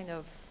kind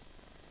of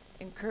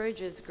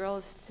encourages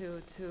girls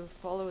to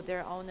follow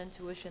their own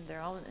intuition,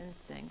 their own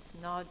instinct,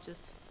 not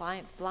just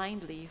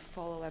blindly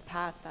follow a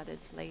path that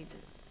is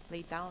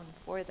laid down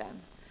for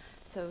them.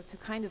 So to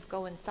kind of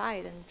go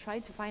inside and try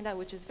to find out,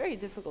 which is very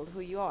difficult,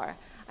 who you are.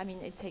 I mean,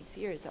 it takes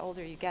years. The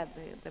older you get,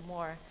 the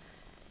more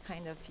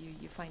kind of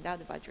you find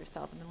out about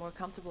yourself, and the more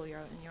comfortable you're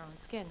in your own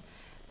skin.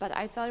 But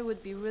I thought it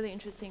would be really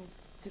interesting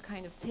to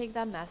kind of take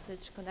that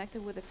message, connect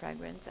it with the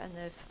fragrance, and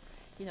if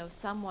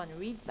someone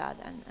reads that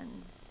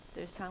and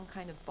there's some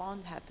kind of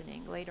bond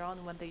happening later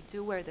on when they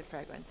do wear the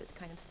fragrance, it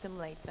kind of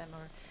stimulates them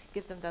or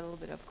gives them that little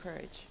bit of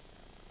courage.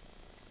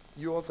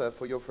 You also have,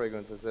 for your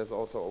fragrances, there's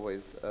also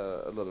always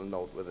a little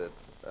note with it.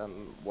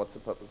 What's the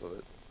purpose of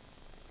it?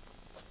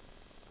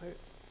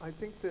 I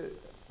think that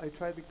I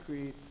try to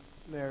create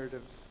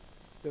narratives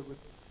that would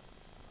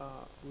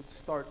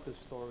start the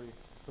story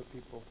for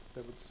people,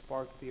 that would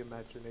spark the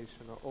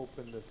imagination or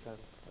open the sense.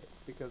 Right?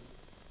 Because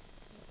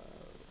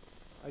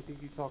I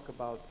think you talk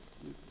about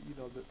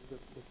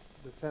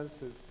the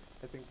senses.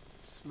 I think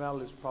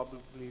smell is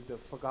probably the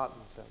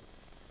forgotten sense.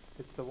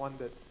 It's the one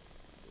that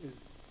is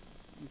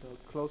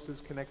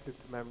closest connected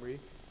to memory,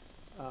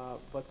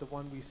 but the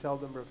one we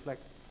seldom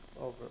reflect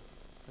over.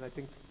 And I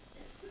think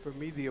for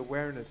me the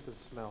awareness of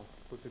smell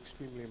was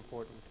extremely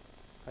important.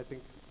 I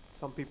think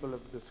some people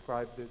have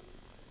described it,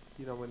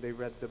 when they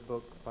read the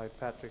book by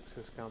Patrick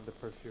Süskind, The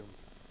Perfume,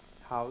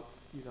 how,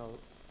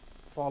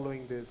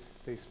 following this,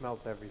 they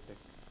smelt everything,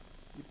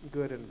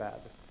 good and bad.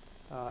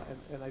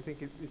 And I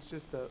think it's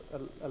just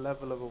a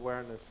level of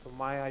awareness. So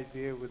my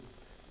idea with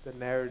the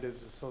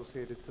narratives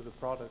associated to the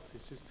products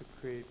is just to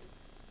create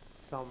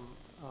some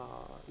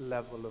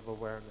level of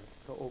awareness,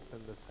 to open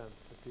the sense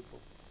for people.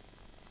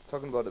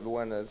 Talking about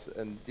awareness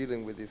and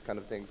dealing with these kind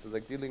of things, is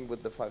like dealing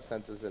with the five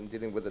senses and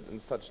dealing with it in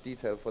such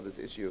detail for this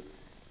issue.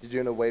 Did you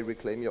in a way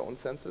reclaim your own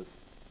senses?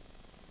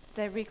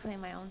 Did I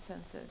reclaim my own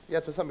senses? Yeah,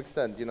 to some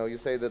extent. You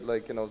say that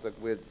it's like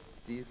we're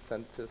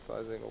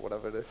desensitizing or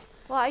whatever it is.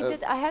 Well,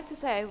 I have to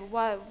say,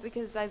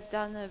 because I've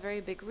done a very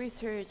big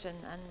research and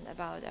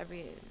about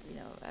every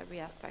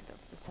aspect of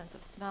the sense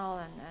of smell,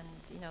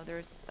 and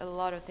there's a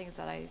lot of things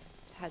that I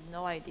had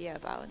no idea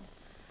about.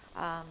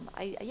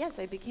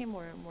 I became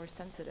more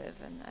sensitive,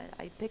 and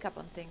I pick up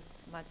on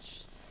things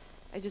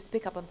I just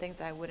pick up on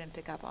things I wouldn't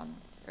pick up on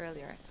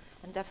earlier.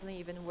 And definitely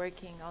even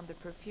working on the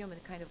perfume,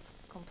 it kind of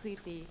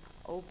completely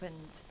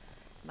opened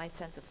my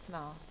sense of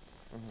smell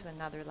to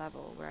another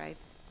level, where I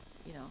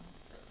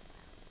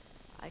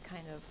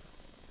kind of,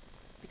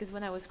 because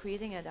when I was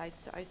creating it, I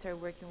started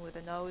working with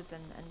the nose,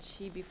 and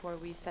she, before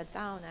we sat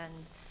down and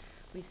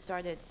we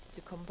started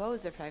to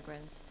compose the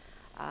fragrance,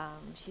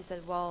 she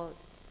said, well,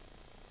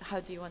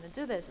 how do you want to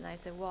do this? And I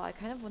said, well, I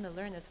kind of want to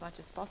learn as much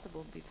as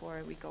possible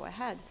before we go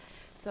ahead.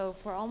 So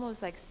for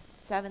almost like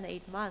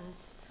 7-8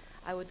 months,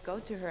 I would go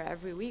to her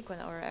every week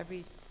or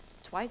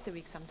twice a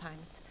week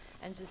sometimes,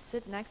 and just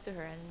sit next to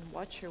her and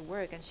watch her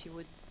work, and she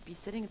would be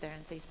sitting there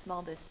and say,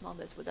 smell this,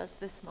 what does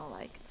this smell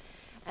like?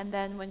 And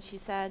then when she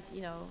said,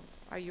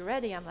 are you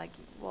ready? I'm like,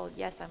 well,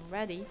 yes, I'm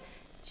ready.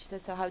 She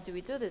said, so how do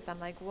we do this? I'm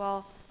like,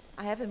 well,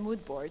 I have a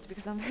mood board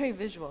because I'm very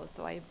visual.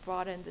 So I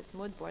brought in this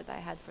mood board that I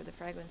had for the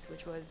fragrance,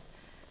 which was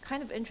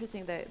kind of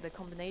interesting, the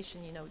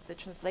combination, the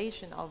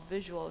translation of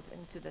visuals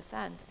into the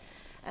scent.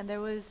 And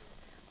there was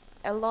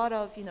a lot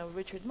of,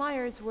 Richard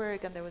Meyer's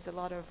work, and there was a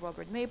lot of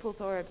Robert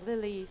Mapplethorpe,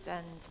 lilies,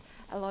 and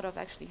a lot of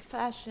actually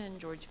fashion,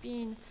 George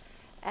Bean.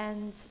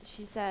 And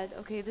she said,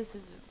 okay, this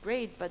is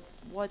great, but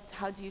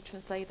how do you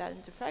translate that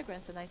into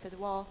fragrance? And I said,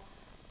 well,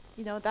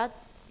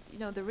 that's,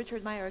 the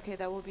Richard Meyer, okay,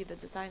 that will be the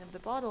design of the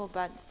bottle,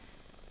 but,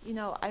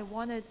 I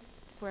want it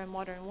for a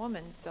modern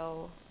woman.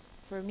 So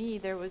for me,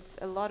 there was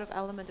a lot of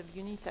element of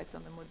unisex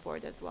on the mood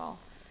board as well.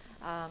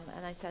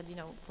 And I said,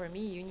 for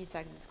me,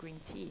 unisex is green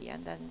tea.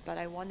 But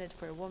I wanted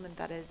for a woman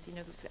that is,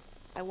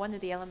 I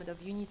wanted the element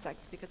of unisex,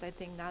 because I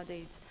think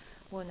nowadays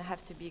women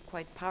have to be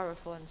quite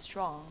powerful and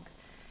strong.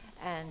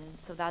 And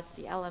so that's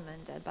the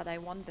element, but I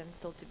want them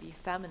still to be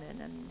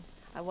feminine, and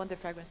I want the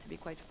fragrance to be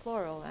quite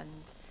floral. And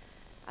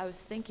I was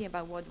thinking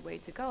about what way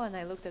to go, and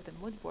I looked at the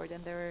mood board,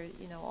 and there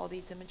were, all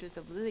these images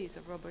of lilies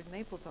of Robert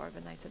Mapplethorpe,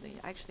 and I said,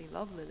 I actually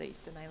love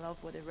lilies, and I love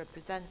what it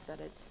represents,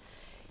 that it's,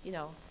 you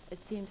know, it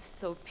seems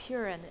so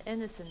pure and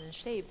innocent in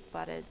shape,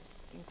 but it's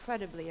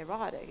incredibly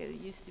erotic.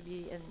 It used to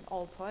be in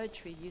all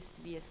poetry, used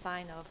to be a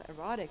sign of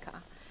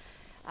erotica.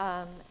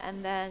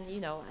 And then, you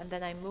know, and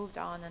then I moved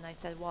on and I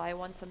said, well, I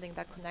want something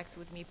that connects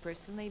with me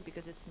personally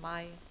because it's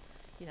my,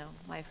 you know,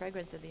 my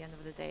fragrance at the end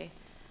of the day.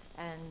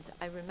 And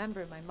I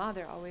remember my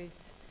mother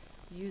always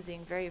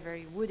using very,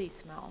 very woody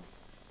smells.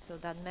 So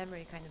that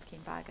memory kind of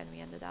came back and we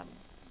ended up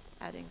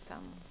adding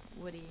some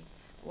woody,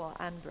 well,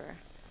 amber.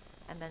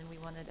 And then we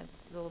wanted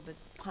a little bit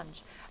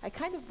punch. I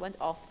kind of went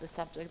off the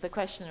subject, the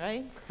question,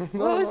 right?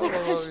 What was the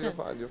question? You're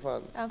fine, you're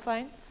fine. I'm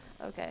fine?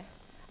 Okay.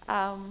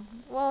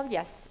 Well,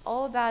 yes,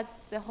 all that,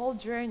 the whole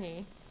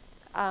journey.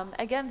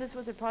 Again, this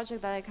was a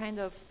project that I kind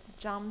of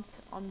jumped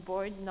on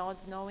board not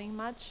knowing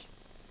much.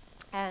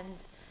 And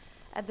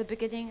at the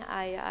beginning,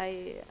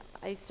 I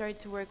started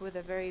to work with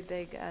a very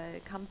big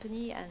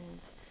company, and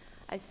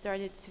I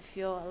started to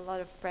feel a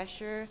lot of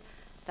pressure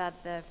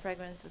that the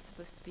fragrance was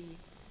supposed to be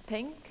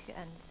pink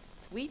and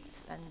sweet,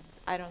 and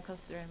I don't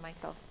consider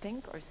myself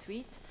pink or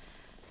sweet.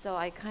 So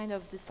I kind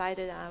of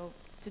decided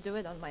to do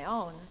it on my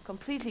own,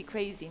 completely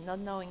crazy, not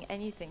knowing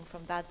anything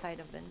from that side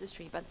of the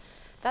industry. But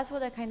that's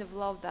what I kind of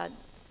love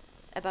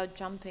about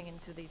jumping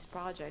into these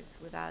projects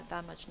without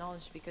that much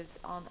knowledge, because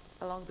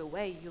along the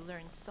way you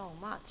learn so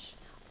much.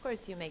 Of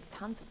course, you make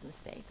tons of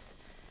mistakes,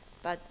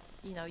 but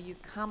you know, you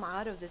come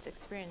out of this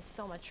experience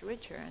so much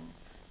richer, and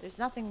there's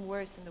nothing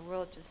worse in the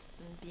world just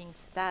than being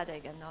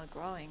static and not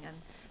growing. And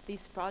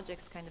these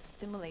projects kind of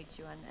stimulate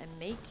you and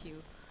make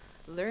you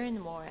learn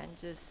more and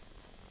just,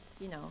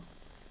 you know,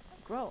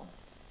 grow.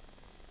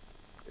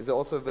 Is there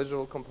also a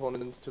visual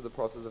component to the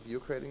process of you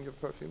creating your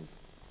perfumes?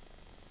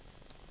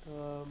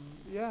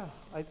 Yeah,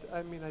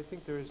 I mean, I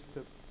think there is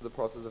The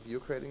process of you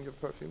creating your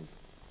perfumes?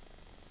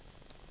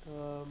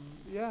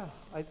 yeah,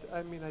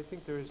 I mean, I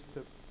think there is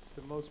to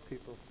most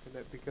people,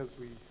 because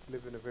we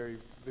live in a very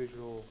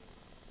visual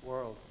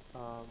world.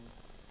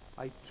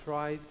 I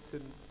tried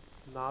to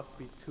not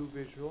be too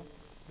visual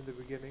in the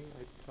beginning.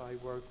 I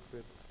worked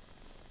with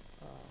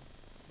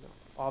you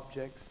know,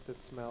 objects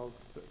that smelled,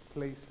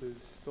 places,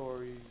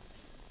 stories,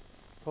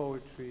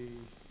 poetry,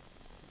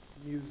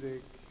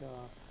 music,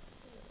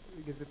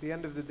 because at the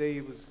end of the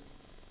day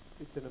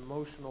it's an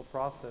emotional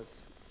process.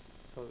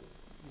 So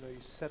you know,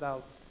 you set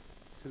out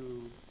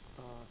to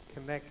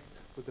connect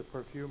with the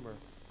perfumer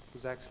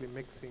who's actually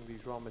mixing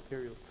these raw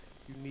materials.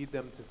 You need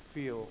them to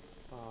feel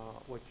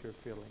what you're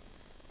feeling.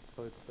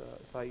 So it's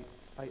so I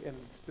and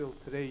still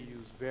today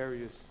use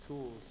various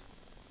tools.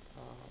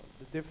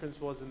 The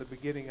difference was in the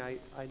beginning I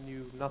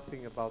knew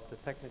nothing about the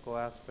technical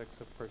aspects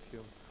of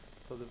perfume,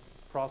 so the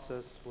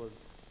process was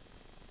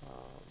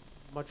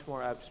much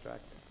more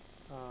abstract.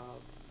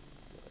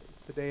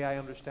 Today I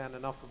understand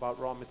enough about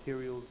raw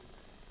materials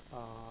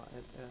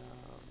and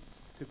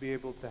to be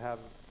able to have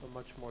a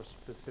much more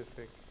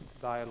specific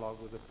dialogue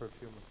with the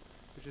perfumer,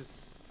 which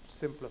has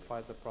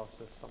simplified the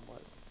process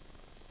somewhat.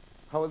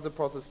 How has the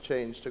process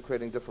changed to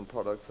creating different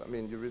products? I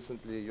mean,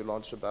 you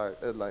launched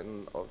a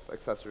line of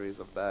accessories,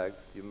 of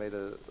bags. You made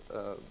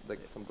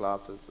like some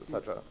glasses,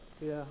 etc.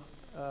 Yeah.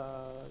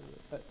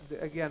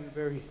 Again,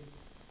 very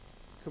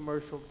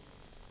commercial,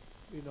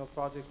 you know,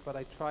 projects. But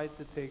I tried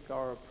to take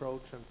our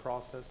approach and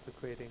process to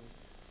creating,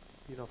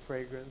 you know,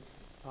 fragrance,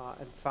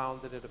 and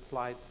found that it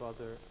applied to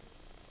other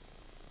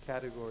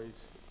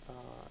categories,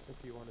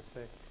 if you want to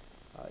say.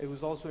 It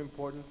was also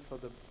important for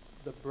the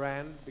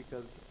brand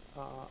because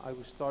I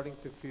was starting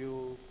to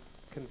feel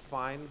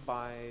confined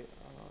by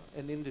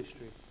an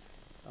industry,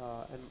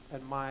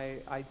 and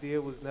my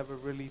idea was never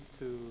really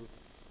to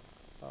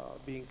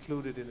be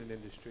included in an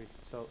industry.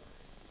 So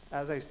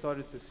as I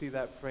started to see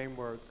that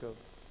framework of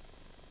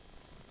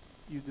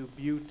you do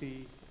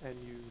beauty and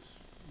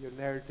your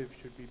narrative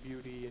should be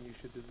beauty and you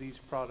should do these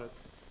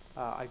products,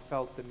 I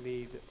felt the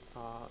need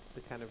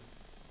to kind of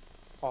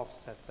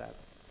offset that.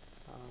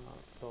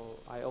 So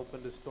I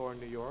opened a store in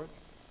New York,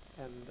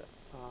 and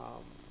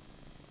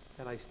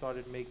I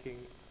started making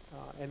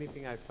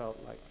anything I felt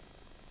like.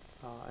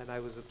 And I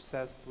was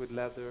obsessed with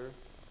leather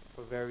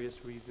for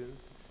various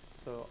reasons.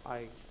 So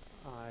I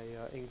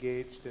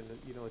engaged in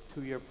a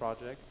 2-year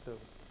project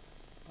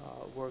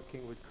of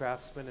working with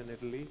craftsmen in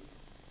Italy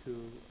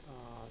to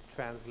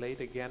translate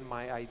again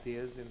my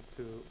ideas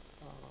into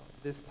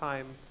this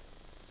time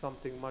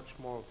something much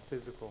more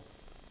physical,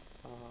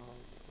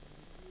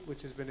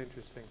 which has been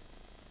interesting.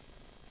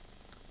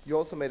 You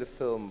also made a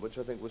film, which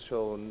I think was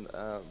shown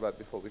right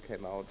before we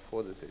came out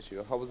for this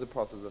issue. How was the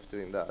process of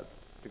doing that?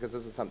 Because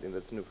this is something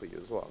that's new for you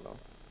as well, no?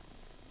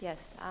 Yes,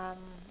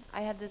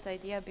 I had this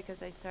idea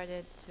because I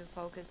started to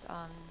focus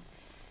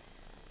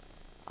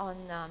on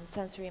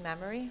sensory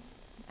memory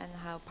and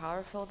how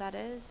powerful that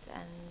is.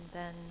 And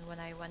then when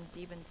I went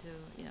deep into,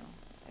 you know,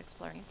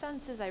 exploring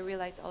senses, I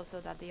realized also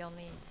that the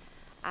only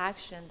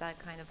action that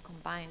kind of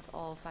combines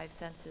all 5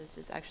 senses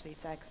is actually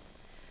sex.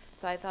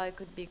 So I thought it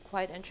could be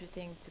quite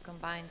interesting to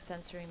combine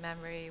sensory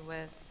memory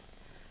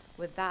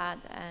with that,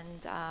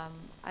 and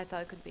I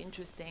thought it could be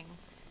interesting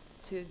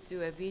to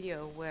do a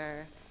video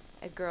where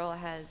a girl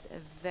has a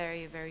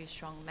very, very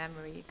strong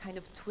memory, kind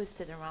of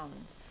twisted around,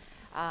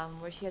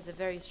 where she has a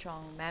very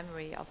strong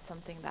memory of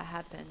something that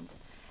happened,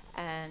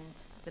 and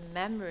the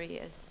memory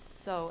is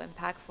so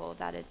impactful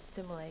that it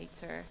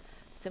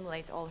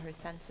stimulates all her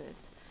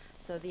senses.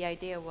 So the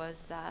idea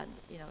was that,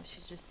 you know,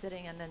 she's just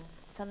sitting and then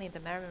suddenly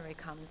the memory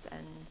comes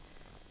and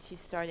she's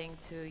starting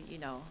to, you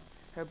know,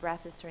 her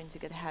breath is starting to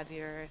get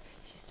heavier,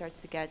 she starts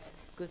to get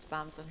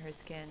goosebumps on her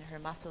skin, her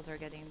muscles are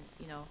getting,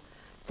 you know,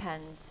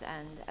 tense,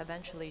 and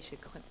eventually she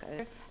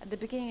at the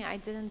beginning I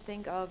didn't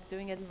think of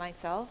doing it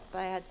myself, but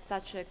I had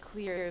such a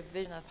clear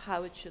vision of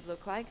how it should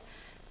look like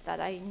that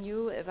I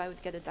knew if I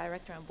would get a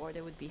director on board,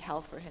 it would be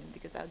hell for him,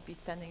 because I would be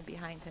standing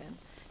behind him,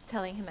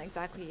 telling him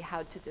exactly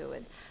how to do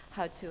it,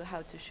 how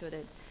to shoot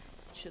it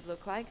should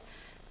look like.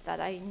 That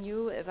I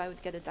knew if I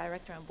would get a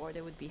director on board,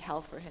 it would be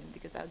hell for him,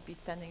 because I would be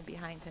standing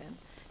behind him,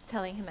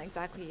 telling him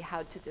exactly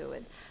how to do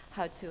it,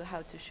 how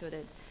to shoot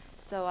it.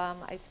 So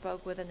I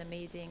spoke with an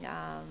amazing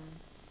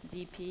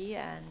DP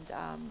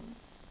and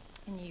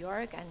in New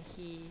York, and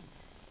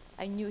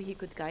I knew he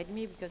could guide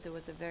me because it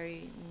was a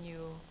very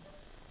new,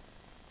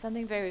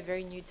 something very,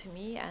 very new to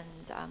me,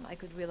 and I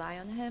could rely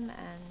on him,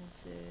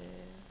 and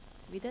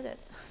we did it.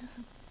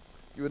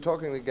 You were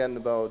talking again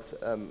about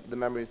the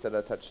memories that are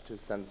attached to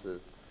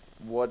senses.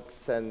 What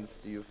sense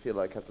do you feel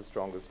like has the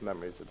strongest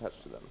memories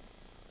attached to them?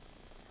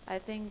 I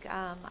think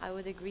I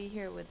would agree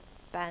here with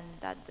Ben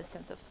that the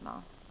sense of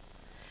smell.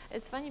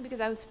 It's funny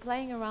because I was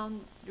playing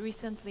around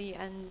recently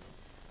and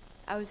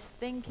I was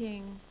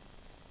thinking,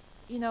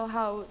 you know,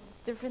 how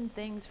different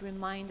things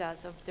remind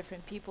us of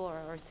different people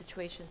or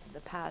situations in the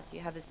past.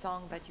 You have a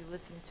song that you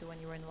listened to when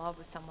you were in love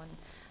with someone.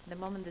 The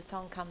moment the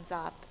song comes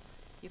up,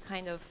 you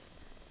kind of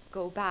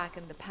go back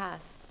in the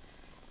past.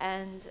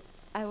 And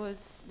I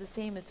was the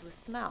same as with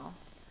smell.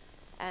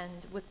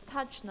 And with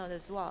touch, not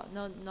as well,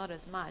 not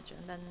as much.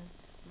 And then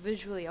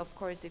visually, of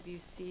course, if you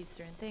see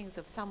certain things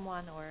of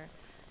someone or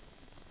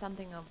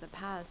something of the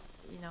past,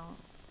 you know,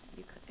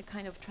 it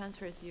kind of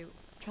transports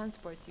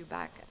you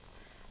back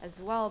as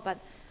well. But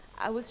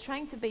I was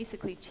trying to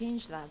basically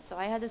change that. So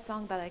I had a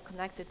song that I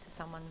connected to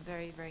someone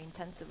very, very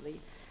intensively.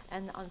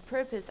 And on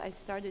purpose, I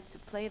started to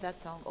play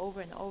that song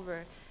over and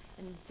over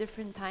in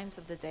different times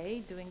of the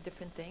day, doing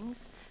different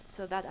things,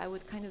 so that I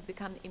would kind of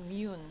become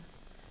immune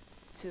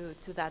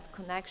to that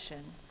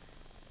connection.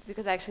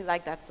 Because I actually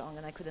liked that song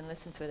and I couldn't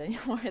listen to it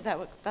anymore.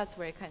 That's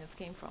where it kind of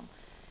came from.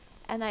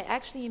 And I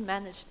actually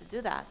managed to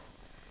do that.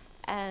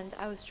 And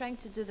I was trying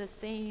to do the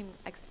same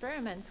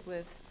experiment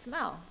with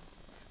smell,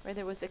 where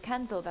there was a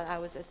candle that I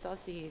was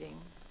associating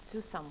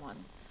to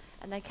someone.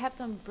 And I kept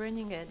on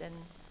burning it in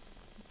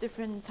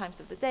different times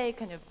of the day,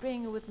 kind of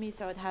bringing it with me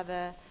so I'd have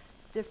a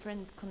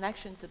different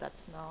connection to that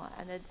smell.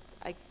 And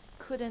I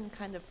couldn't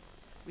kind of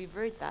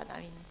revert that,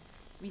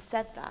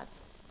 reset that.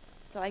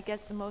 So I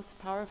guess the most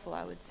powerful,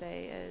 I would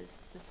say, is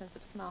the sense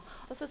of smell.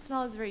 Also,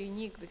 smell is very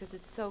unique because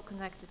it's so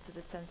connected to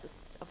the sense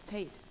of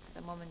taste.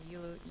 The moment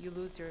you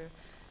lose your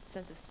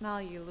sense of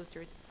smell, you lose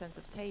your sense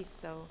of taste.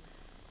 So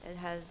it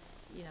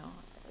has, you know,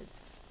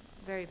 it's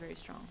very, very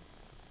strong.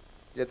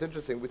 Yeah, it's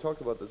interesting. We talked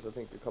about this, I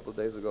think, a couple of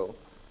days ago,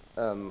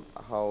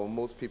 how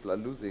most people are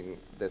losing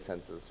their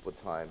senses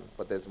with time,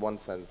 but there's one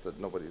sense that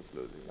nobody's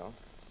losing, no?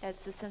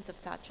 It's the sense of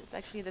touch. It's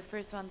actually the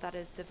first one that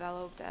is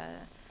developed,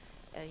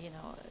 you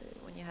know,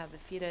 when you have a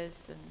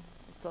fetus and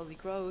it slowly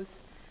grows.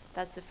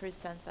 That's the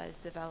first sense that is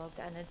developed,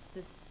 and it's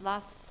this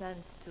last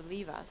sense to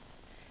leave us.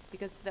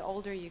 Because the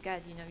older you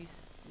get, you know, you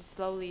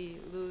slowly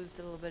lose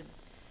a little bit,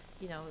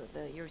 you know,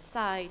 your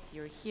sight,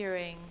 your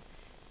hearing,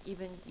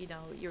 even, you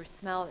know, your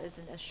smell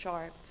isn't as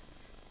sharp,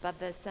 but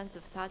the sense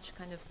of touch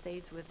kind of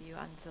stays with you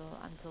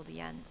until the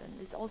end. And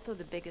it's also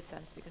the biggest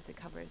sense because it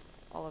covers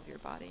all of your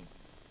body.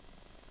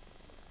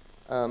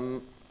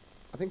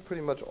 I think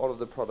pretty much all of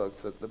the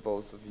products that the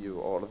both of you,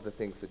 all of the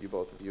things that you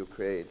both of you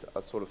create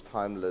are sort of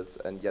timeless,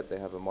 and yet they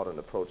have a modern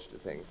approach to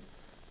things.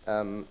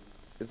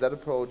 Is that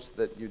approach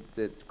that you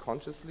did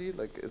consciously?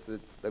 Like, is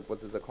it like,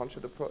 was this a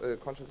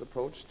conscious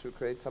approach to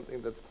create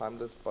something that's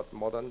timeless but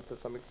modern to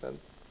some extent?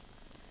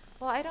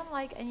 Well, I don't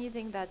like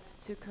anything that's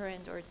too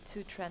current or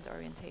too trend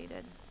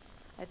orientated.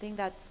 I think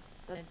that's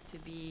to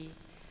be.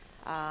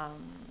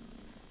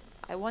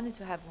 I wanted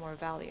to have more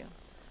value.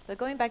 But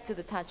going back to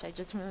the touch, I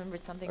just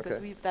remembered something because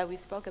that we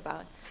spoke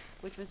about,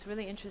 which was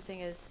really interesting.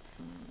 Is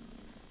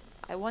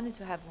I wanted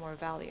to have more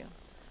value.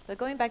 But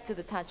going back to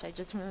the touch, I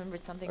just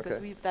remembered something because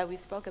that we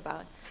spoke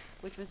about,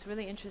 which was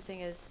really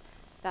interesting. Is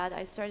that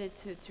I started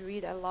to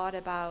read a lot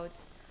about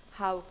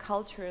how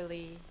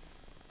culturally,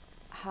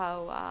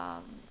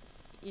 how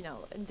you know,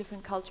 in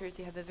different cultures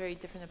you have a very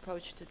different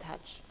approach to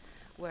touch,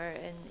 where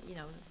in, you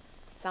know,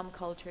 some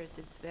cultures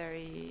it's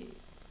very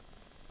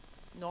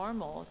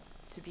normal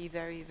to be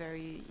very,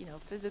 very, you know,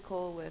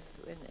 physical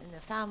in a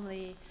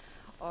family,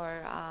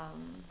 or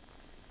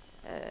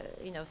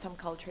you know, some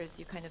cultures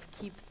you kind of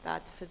keep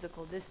that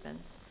physical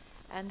distance.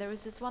 And there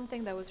was this one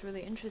thing that was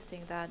really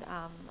interesting that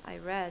I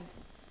read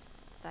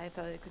that I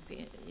thought it could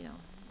be, you know,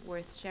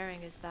 worth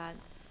sharing, is that,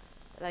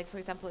 like, for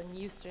example, in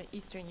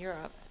Eastern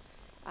Europe,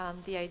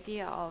 the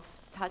idea of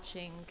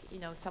touching, you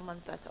know,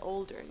 someone that's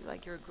older,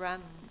 like your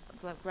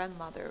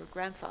grandmother or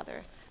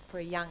grandfather, for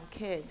a young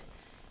kid,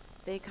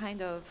 they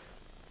kind of,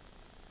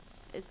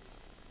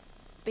 it's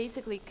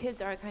basically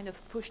kids are kind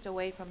of pushed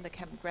away from the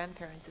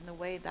grandparents in the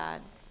way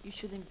that you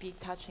shouldn't be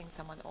touching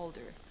someone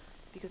older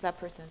because that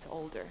person is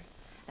older.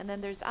 And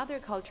then there's other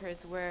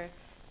cultures where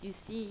you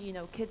see, you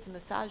know, kids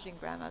massaging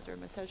grandmas or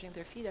massaging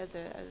their feet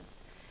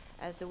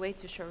as a way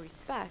to show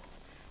respect.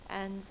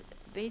 And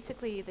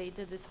basically they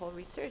did this whole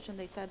research and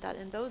they said that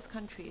in those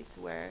countries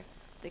where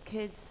the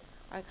kids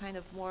are kind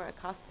of more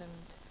accustomed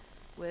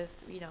with,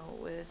 you know,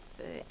 with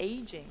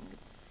aging,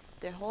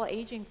 their whole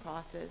aging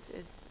process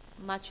is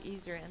much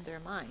easier in their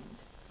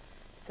mind.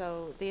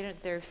 So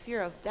their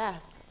fear of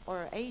death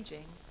or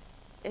aging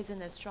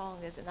isn't as strong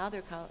as in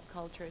other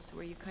cultures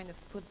where you kind of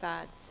put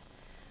that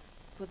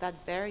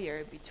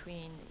barrier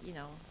between, you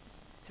know,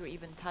 through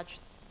even touch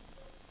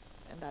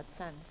in that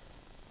sense.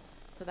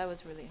 So that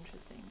was really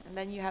interesting. And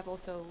then you have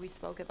also, we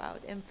spoke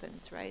about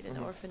infants, right, in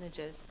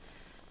orphanages,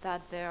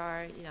 that there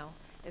are, you know,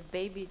 if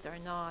babies are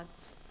not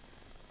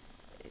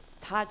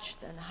touched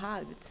and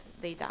hugged,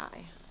 they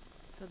die.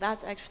 So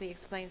that actually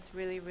explains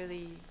really,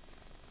 really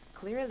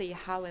clearly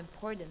how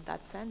important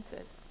that sense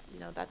is, you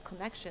know, that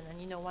connection.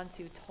 And, you know, once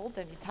you hold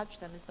them, you touch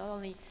them, it's not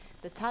only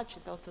the touch,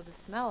 it's also the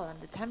smell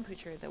and the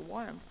temperature, the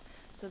warmth.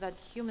 So that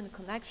human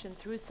connection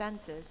through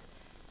senses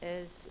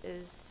is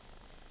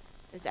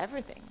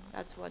everything.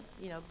 That's what,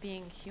 you know,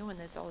 being human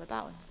is all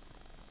about.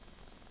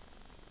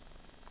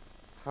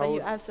 But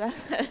you asked a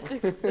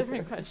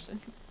different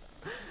question.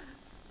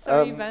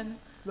 Sorry, Ben.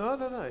 No.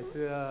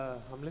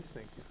 I'm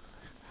listening.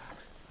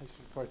 I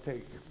should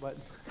partake, but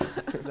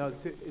no.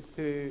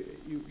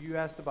 You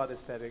asked about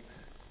aesthetics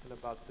and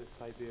about this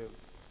idea of.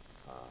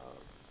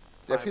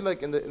 I feel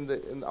like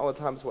in our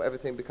times where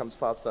everything becomes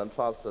faster and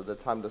faster, the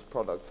timeless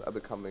products are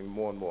becoming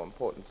more and more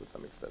important to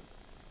some extent.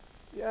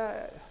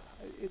 Yeah,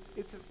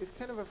 it's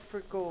kind of a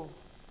fickle,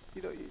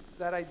 you know,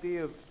 that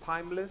idea of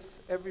timeless.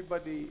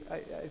 Everybody,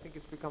 I think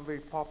it's become very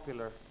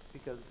popular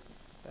because,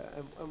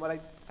 and what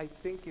I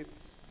think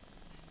it's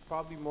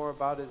probably more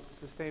about is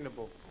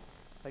sustainable.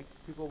 Like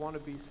people want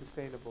to be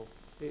sustainable.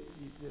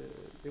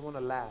 They want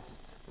to last.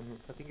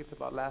 I think it's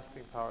about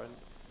lasting power. And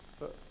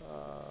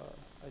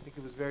I think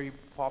it was very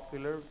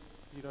popular,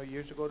 you know,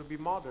 years ago to be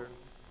modern.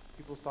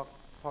 People talk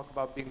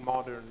about being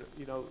modern,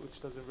 you know,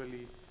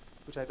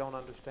 which I don't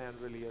understand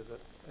really as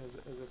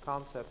a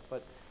concept.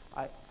 But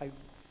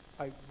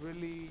I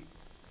really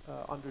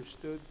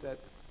understood that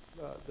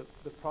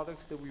the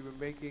products that we were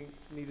making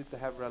needed to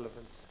have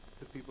relevance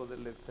to people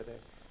that live today.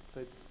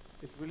 So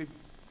it's really,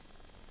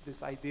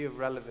 this idea of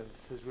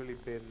relevance has really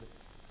been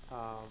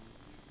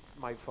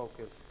my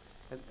focus.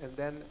 And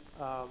then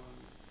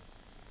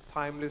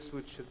timeless,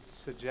 which should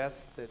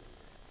suggest that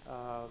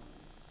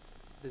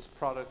this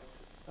product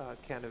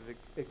kind of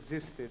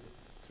existed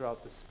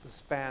throughout the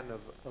span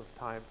of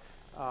time.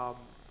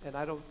 And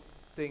I don't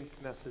think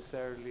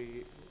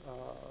necessarily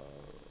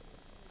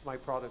my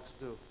products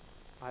do.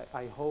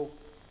 I hope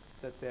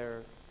that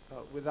they're,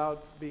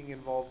 without being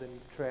involved in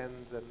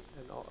trends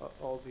and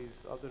all these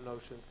other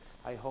notions,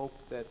 I hope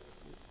that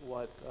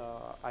what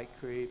I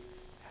create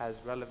has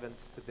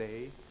relevance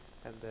today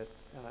and that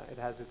it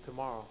has it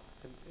tomorrow.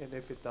 And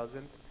if it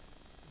doesn't,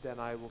 then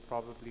I will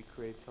probably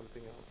create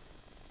something else.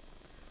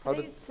 I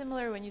think it's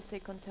similar when you say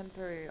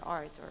contemporary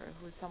art or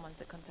who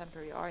someone's a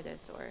contemporary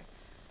artist, or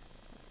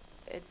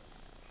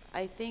it's,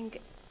 I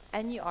think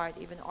any art,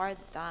 even art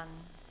done,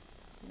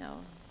 you know,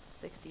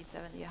 60,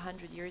 70,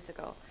 100 years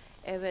ago,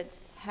 if it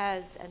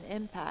has an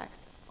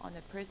impact on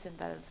a person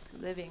that is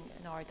living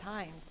in our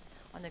times,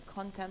 on a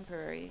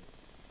contemporary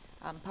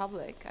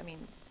public, I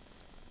mean,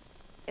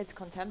 it's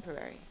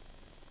contemporary.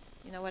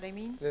 You know what I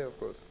mean? Yeah, of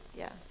course.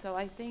 Yeah, so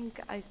I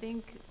think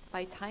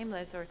by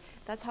timeless, or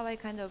that's how I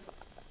kind of,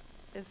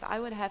 if I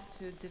would have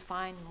to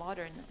define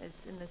modern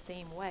as in the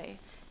same way,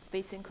 it's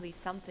basically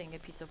something, a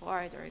piece of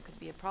art, or it could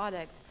be a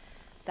product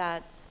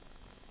that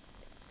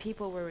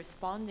people were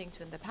responding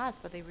to in the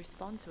past, but they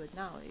respond to it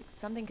now.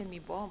 Something can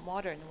be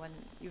modern when,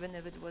 even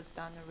if it was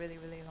done a really,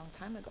 really long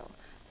time ago.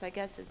 So I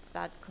guess it's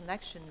that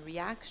connection,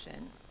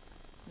 reaction,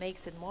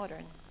 makes it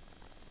modern.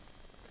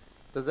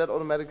 Does that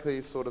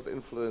automatically sort of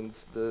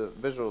influence the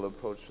visual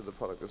approach to the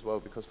product as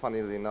well? Because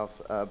funnily enough,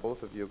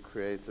 both of you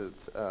created,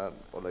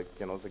 or like,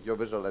 you know, it's like your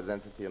visual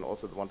identity and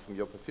also the one from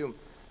your perfume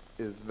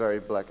is very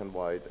black and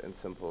white and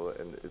simple.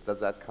 And does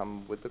that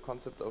come with the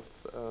concept of,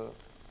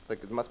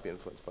 like, it must be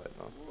influenced by it,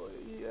 no? Well,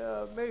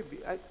 yeah, maybe.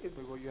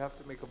 Well, you have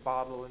to make a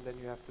bottle and then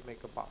you have to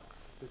make a box.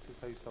 This is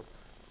how you sell.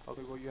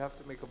 Okay, well, you have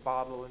to make a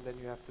bottle and then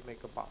you have to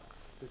make a box.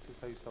 This is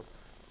how you sell.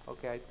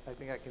 Okay, I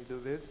think I can do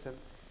this.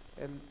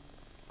 And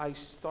I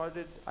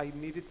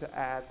needed to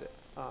add,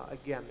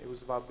 again, it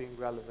was about being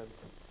relevant.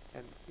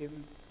 And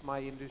in my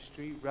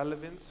industry,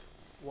 relevance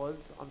was,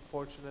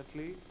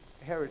 unfortunately,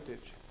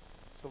 heritage.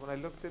 So when I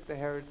looked at the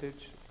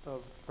heritage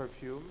of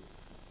perfume,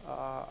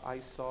 I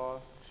saw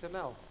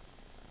Chanel.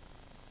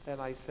 And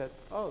I said,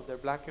 oh, they're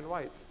black and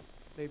white.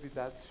 Maybe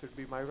that should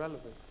be my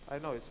relevance. I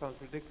know, it sounds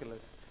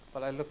ridiculous,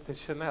 but I looked at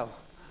Chanel.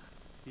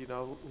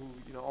 who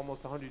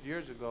almost 100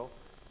 years ago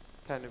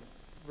kind of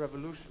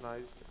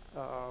revolutionized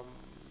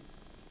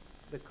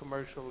the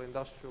commercial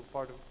industrial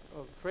part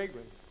of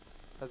fragrance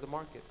as a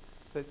market.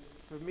 But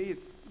for me,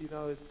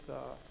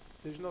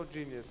 there's no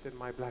genius in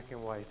my black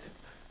and white.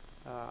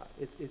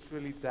 It's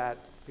really that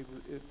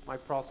my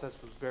process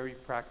was very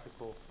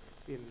practical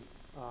in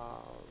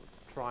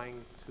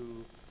trying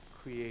to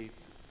create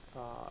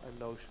a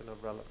notion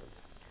of relevance.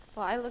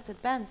 Well, I looked at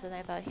Ben's and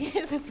I thought,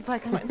 yes, it's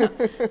black and white.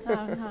 No,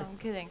 I'm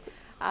kidding.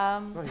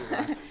 No, you're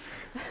not.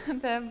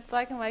 The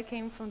black and white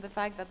came from the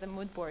fact that the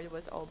mood board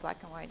was all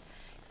black and white,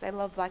 because I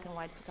love black and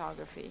white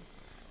photography.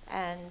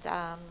 And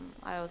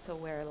I also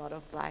wear a lot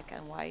of black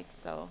and white,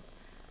 so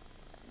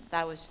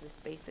that was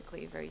just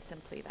basically very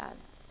simply that.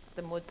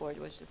 The mood board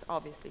was just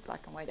obviously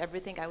black and white.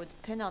 Everything I would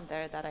pin on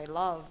there that I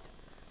loved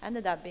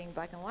ended up being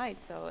black and white,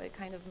 so it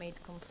kind of made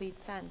complete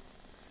sense.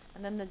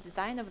 And then the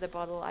design of the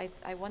bottle,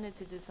 I wanted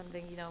to do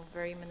something,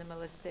 very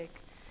minimalistic.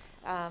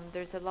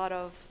 There's a lot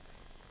of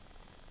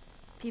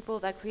people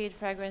that create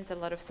fragrance, a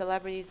lot of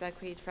celebrities that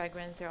create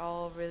fragrance. They're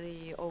all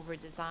really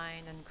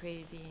over-designed and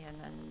crazy,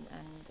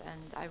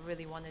 and I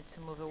really wanted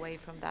to move away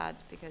from that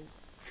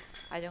because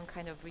I don't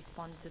kind of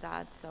respond to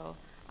that. So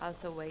I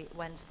also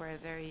went for a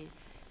very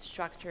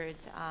structured,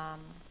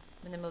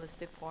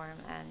 minimalistic form.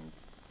 And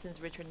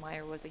since Richard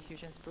Meyer was a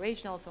huge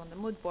inspiration also on the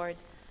mood board,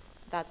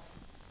 that's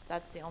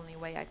the only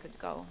way I could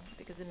go,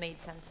 because it made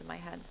sense in my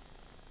head.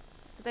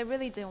 Because I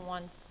really didn't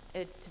want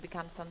it to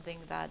become something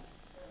that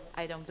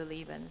I don't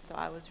believe in, so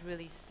I was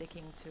really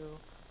sticking to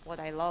what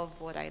I love,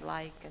 what I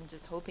like, and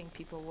just hoping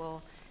people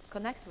will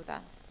connect with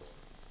that.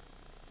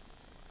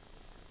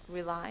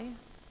 Rely?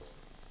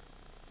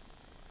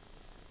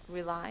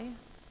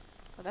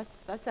 Well,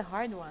 that's a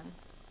hard one.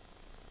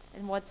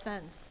 In what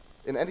sense?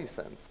 In any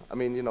sense. I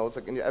mean, it's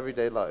like in your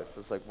everyday life,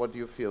 it's like, what do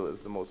you feel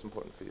is the most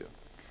important for you?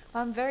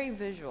 Well, I'm very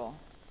visual,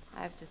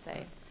 I have to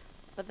say.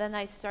 But then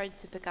I started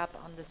to pick up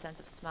on the sense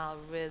of smell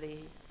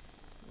really,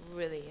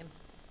 really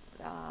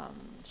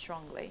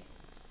strongly.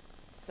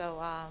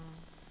 So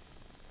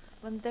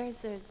when then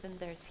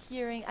there's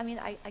hearing. I mean,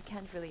 I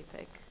can't really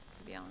pick,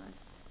 to be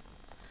honest.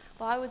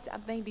 Well, I would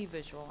maybe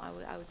visual.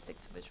 I would stick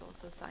to visual,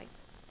 so sight.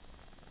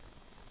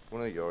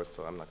 One of yours,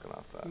 so I'm not going to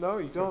ask that. No,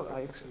 you don't.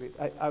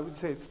 I would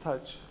say it's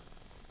touch.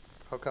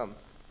 How come?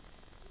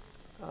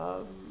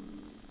 I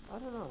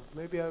don't know.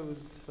 Maybe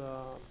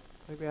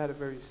maybe I had a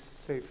very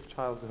safe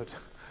childhood,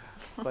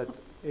 but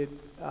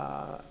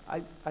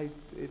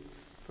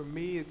for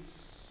me,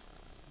 it's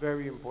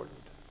very important.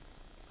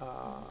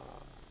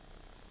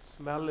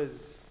 Smell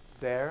is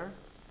there,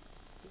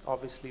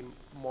 obviously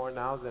more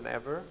now than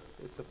ever.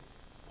 It's a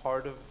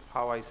part of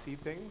how I see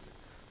things.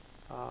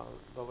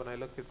 But when I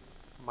look at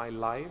my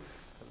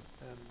life,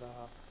 and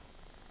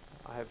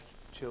I have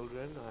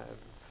children, I have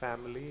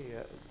family,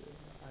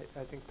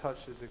 I think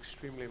touch is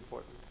extremely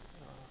important.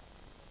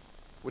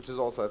 Which is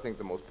also, I think,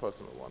 the most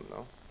personal one,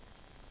 no?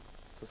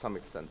 To some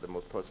extent, the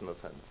most personal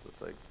sense.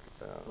 It's like...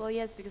 Well,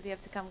 yes, because you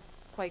have to come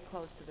quite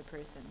close to the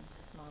person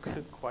to smell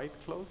them. Quite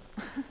close?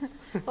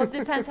 Well, it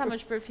depends how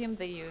much perfume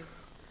they use.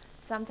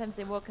 Sometimes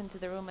they walk into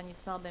the room and you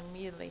smell them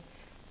immediately.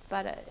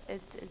 But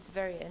it's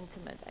very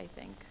intimate, I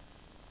think,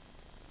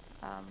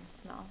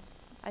 smell.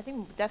 I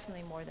think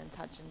definitely more than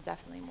touch and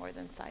definitely more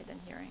than sight and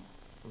hearing.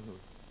 Mm-hmm.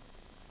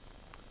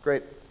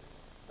 Great.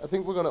 I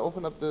think we're going to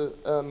open up the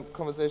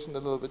conversation a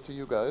little bit to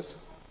you guys,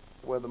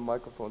 where the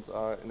microphones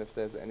are, and if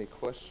there's any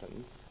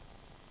questions.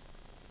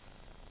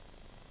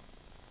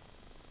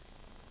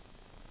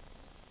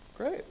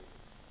 Great.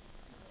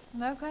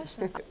 No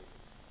question.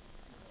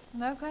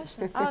 No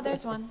question. Oh,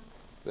 there's one.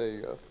 There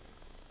you go.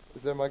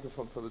 Is there a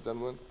microphone for the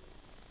gentleman?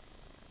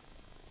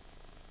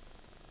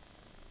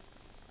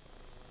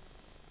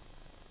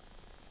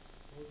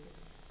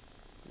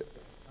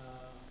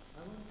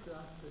 I want to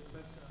ask a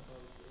question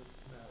about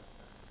smell,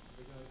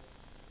 because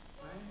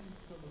I'm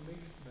from a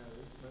mixed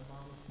marriage. My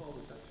mom is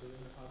Polish, actually,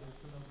 my father is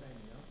from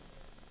Albania.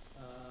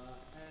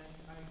 And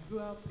I grew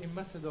up in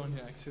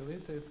Macedonia, actually,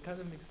 so it's kind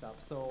of mixed up.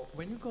 So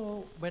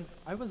when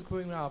I was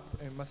growing up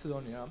in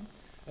Macedonia,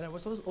 and I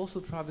was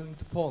also traveling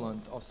to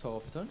Poland also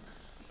often,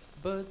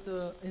 but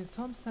in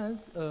some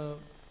sense,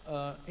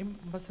 in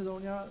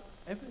Macedonia,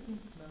 everything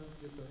smells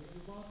different.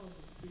 You walk on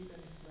the street and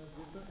it smells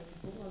different, and in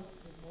Poland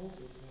it also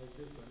smells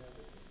different,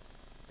 everything.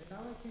 And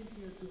now I came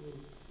here to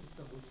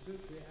Istanbul,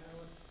 Turkey, and I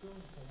was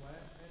going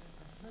somewhere, and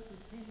I smelled the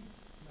same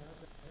smell,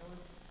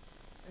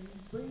 and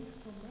it brings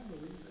some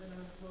memories, and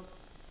I thought,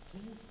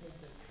 can you take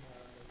that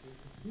smell and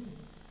make it?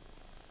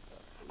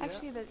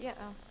 Actually,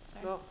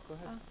 sorry. No, go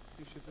ahead.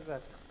 You should do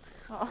that.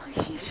 Oh,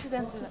 you should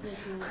answer that.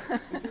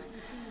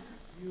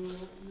 You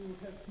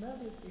have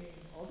smelled it in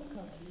other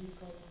countries, you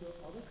come to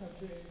other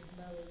country and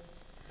smell it.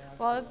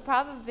 Well,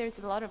 probably there's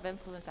a lot of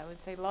influence, I would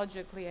say,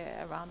 logically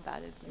around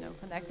that is,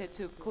 connected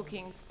to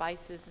cooking,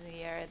 spices in the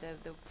air,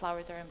 the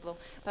flowers are in bloom.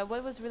 But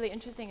what was really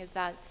interesting is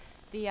that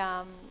the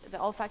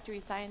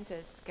olfactory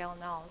scientist, Gail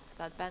Knowles,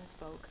 that Ben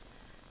spoke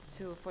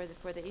to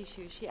for the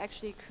issue, she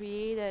actually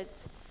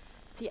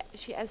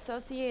she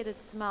associated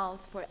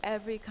smells for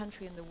every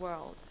country in the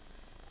world.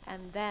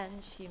 And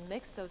then she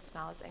mixed those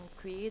smells and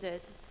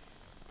created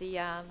the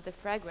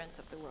fragrance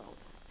of the world.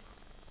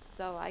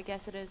 So I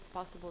guess it is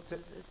possible to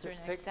a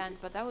certain extent,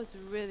 but that was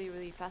really,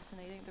 really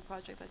fascinating, the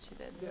project that she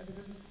did. Yeah,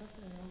 because it's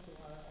fascinating also.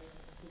 I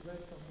read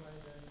somewhere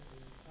that in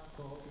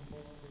Krakow, in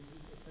Poland, they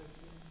use a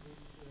perfume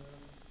which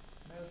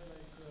smells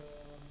like the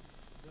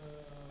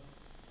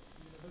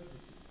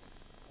university.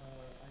 I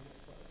guess,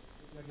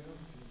 like an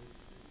Austrian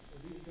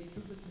university. They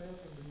took the smell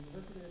from the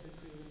university and they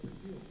created a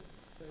perfume.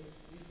 So is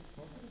it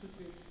possible to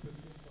create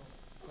perfume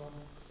from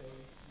say,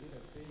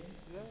 European?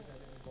 Yeah. Is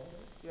that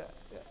involved? Yeah,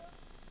 yeah.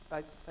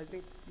 I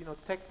think, you know,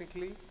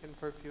 technically in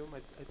perfume,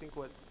 I think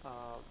what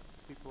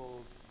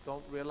people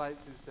don't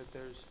realize is that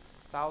there's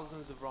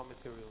thousands of raw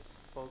materials,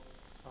 both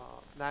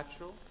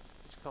natural,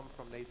 which come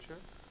from nature,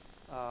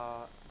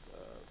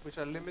 which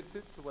are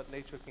limited to what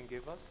nature can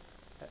give us,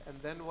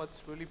 and then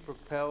what's really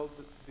propelled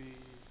the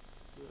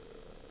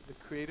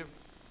creative,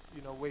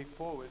 you know, way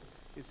forward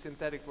is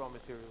synthetic raw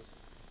materials,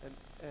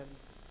 and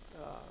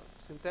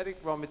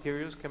synthetic raw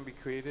materials can be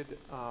created.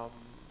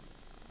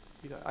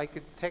 You know, I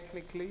could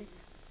technically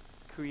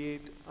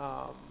create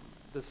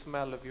the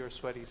smell of your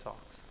sweaty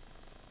socks.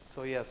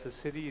 So yes, the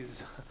city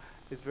is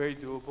is very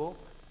doable,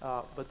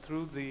 but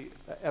through the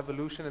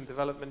evolution and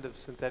development of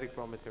synthetic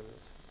raw materials.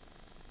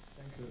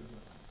 Thank you very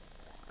much.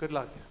 Good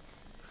luck.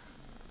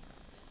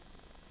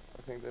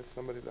 I think there's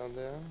somebody down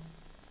there.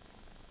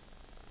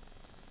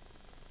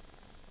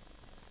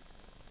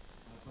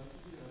 Both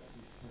of you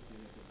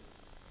perfumes have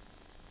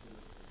sort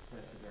of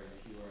expressed a very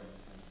pure and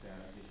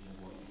transparent vision of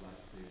what you'd like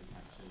to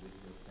capture with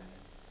your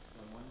scents.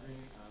 So I'm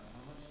wondering,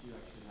 how much do you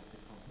actually have to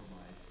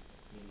compromise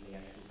in the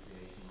actual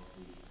creation of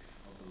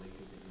the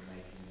liquid that you're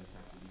making, and the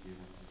fact that you do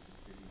have to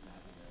distribute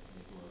that in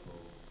a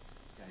global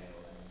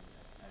scale, and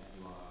as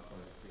you are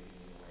both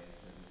creating in a way a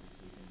certain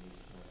boutique and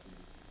niche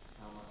perfume,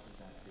 how much of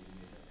that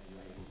vision are you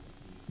able to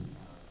keep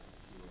as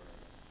pure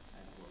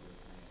as what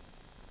you're saying?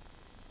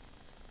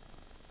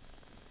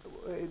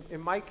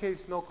 In my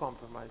case, no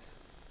compromise.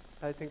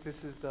 I think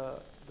this is the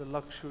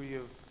luxury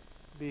of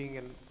being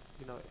an,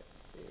 you know,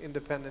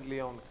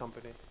 independently owned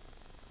company,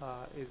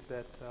 is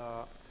that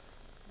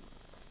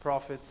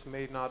profits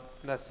may not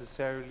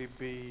necessarily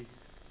be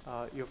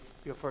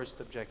your first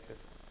objective.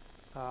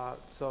 But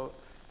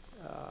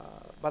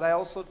I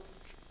also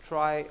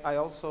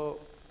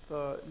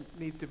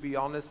need to be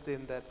honest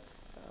in that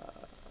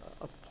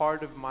a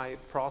part of my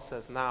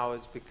process now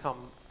has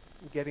become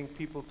getting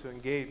people to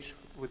engage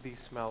with these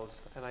smells,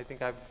 and I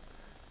think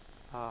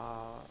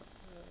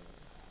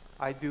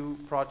I do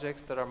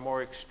projects that are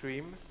more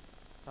extreme.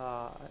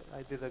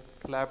 I did a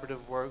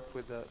collaborative work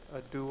with a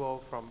duo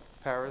from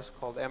Paris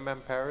called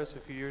MM Paris a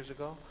few years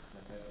ago.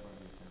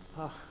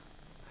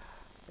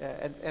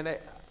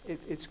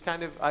 It's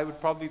kind of, I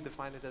would probably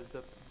define it as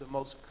the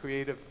most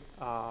creative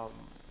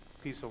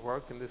piece of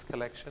work in this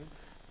collection,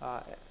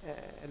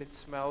 and it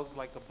smells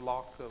like a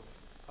block of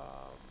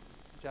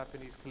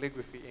Japanese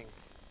calligraphy ink.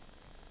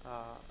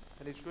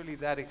 And it's really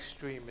that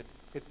extreme.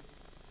 It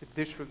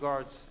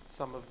disregards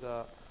some of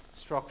the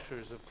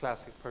structures of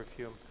classic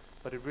perfume,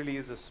 but it really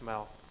is a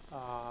smell.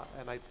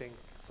 And I think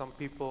some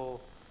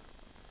people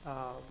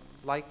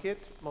like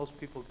it, most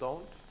people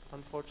don't,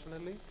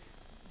 unfortunately.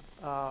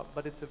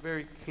 But it's a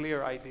very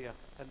clear idea,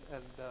 and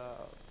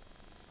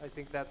I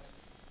think that's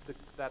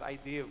that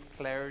idea of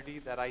clarity,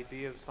 that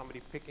idea of somebody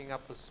picking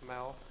up a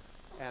smell,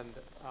 and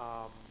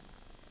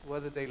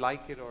whether they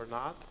like it or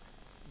not,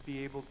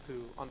 be able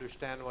to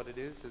understand what it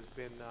is has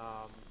been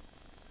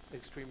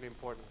extremely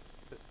important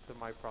to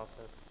my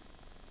process.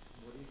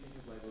 What do you think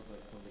of labels like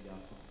Comme des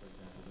Garçons, for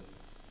example, that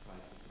try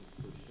to sort of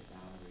push the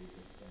boundaries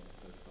of scents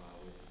so far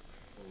with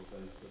all of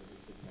those sort of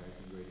esoteric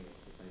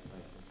ingredients that they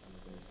place in some of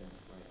their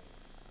scents, like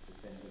the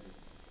scent of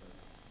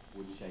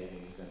wood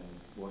shavings and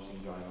washing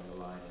drying on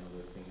the line and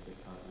all those things that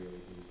can't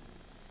really be.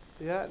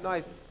 Yeah, no, I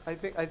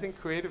think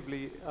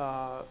creatively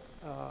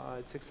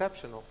it's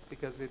exceptional,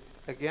 because it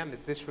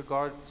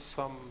disregards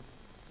some.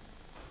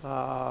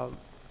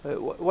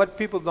 What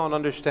people don't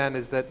understand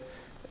is that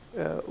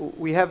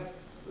we have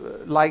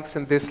likes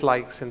and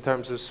dislikes in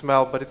terms of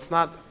smell, but it's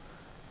not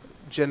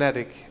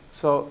genetic.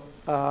 So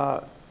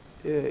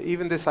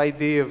even this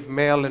idea of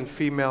male and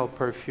female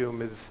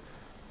perfume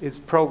is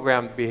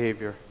programmed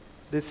behavior.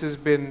 This has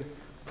been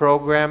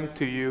programmed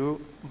to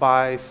you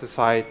by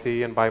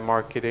society and by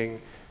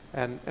marketing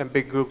and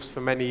big groups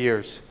for many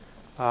years.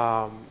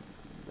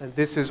 And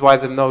this is why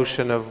the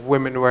notion of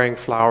women wearing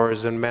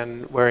flowers and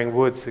men wearing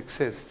woods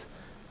exists.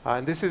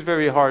 And this is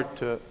very hard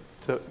to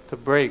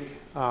break.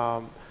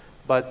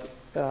 But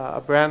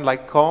a brand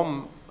like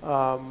Comme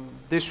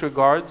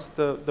disregards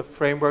the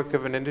framework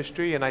of an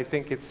industry, and I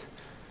think it's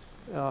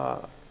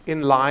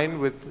in line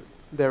with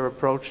their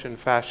approach in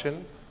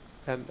fashion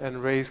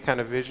and Ray's kind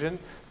of vision.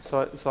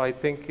 So I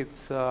think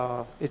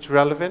it's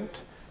relevant.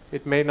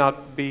 It may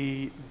not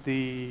be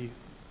the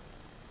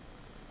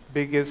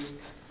biggest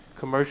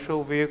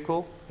commercial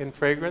vehicle in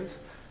fragrance,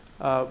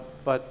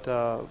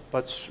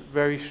 but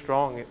very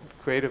strong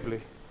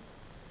creatively.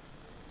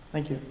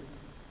 Thank you.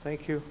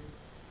 Thank you.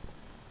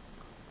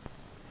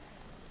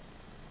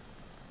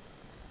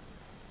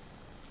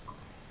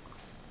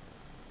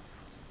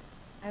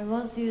 I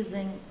was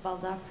using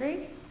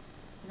Baldafri.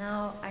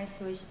 Now I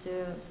switched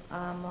to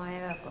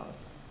Mojave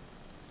Ghost.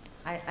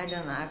 I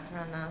don't know, I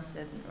pronounce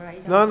it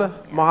right. No, no,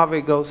 Yeah.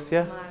 Mojave Ghost,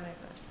 yeah. Mojave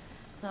Ghost.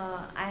 So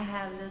I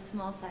have the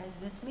small size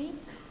with me.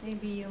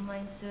 Maybe you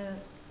might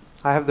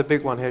I have the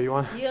big one here, you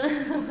want? you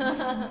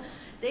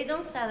they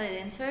don't sell it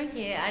in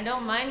Turkey. I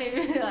don't mind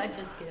if I'm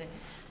just kidding.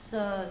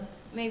 So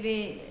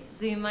maybe,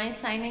 do you mind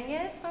signing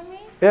it for me?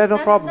 Yeah, no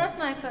problem. That's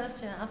my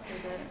question after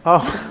the.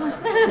 Oh,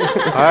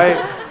 all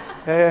right.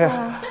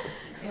 Yeah,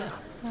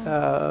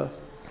 Yeah.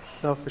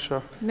 no, for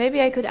sure.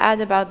 Maybe I could add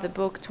about the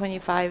book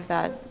 25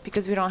 that,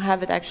 because we don't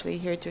have it actually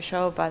here to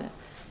show, but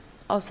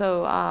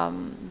also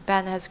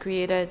Ben has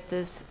created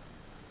this.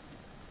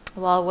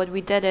 Well, what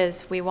we did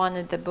is we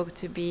wanted the book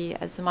to be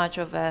as much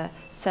of a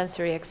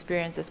sensory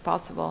experience as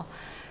possible.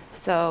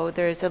 So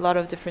there's a lot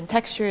of different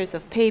textures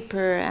of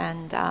paper,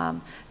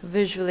 and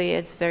visually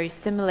it's very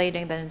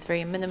stimulating, then it's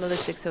very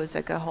minimalistic, so it's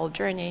like a whole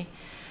journey.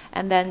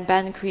 And then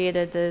Ben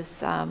created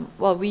this,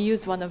 well, we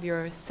used one of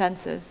your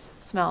senses,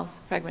 smells,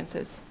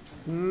 fragrances.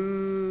 Or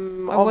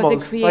Almost.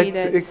 was it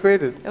created? It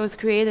created. It was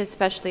created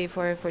especially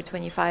for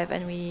 25,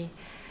 and we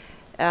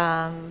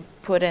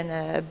put in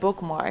a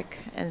bookmark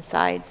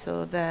inside,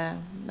 so the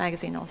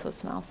magazine also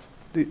smells.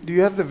 Do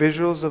you have the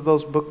visuals of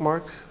those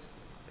bookmarks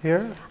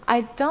here?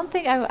 I don't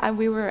think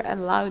we were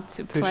allowed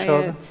to play show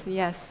it. them?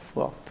 Yes,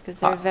 Well, because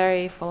they're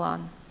very full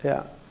on.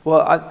 yeah.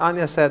 Well,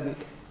 Anja said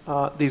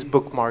these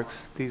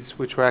bookmarks,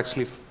 which were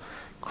actually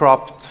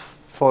cropped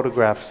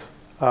photographs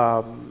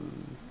of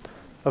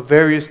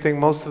various things,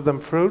 most of them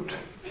fruit.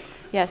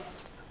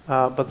 Yes.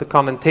 But the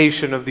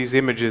connotation of these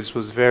images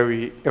was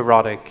very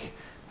erotic.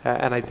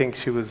 And I think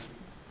she was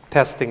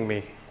testing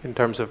me in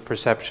terms of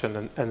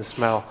perception and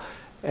smell.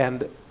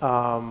 And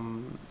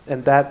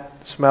that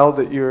smell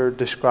that you're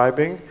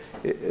describing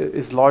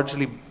is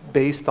largely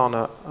based on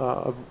a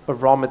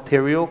raw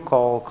material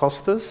called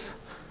costus.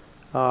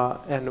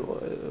 And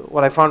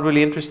what I found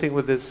really interesting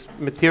with this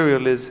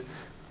material is,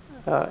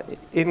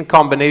 in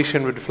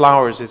combination with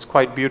flowers, it's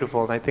quite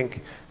beautiful. And I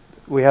think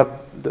we have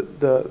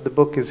the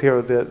book is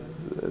here, the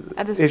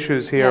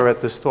issues here yes.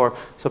 at the store,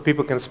 so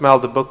people can smell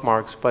the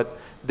bookmarks. But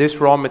this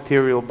raw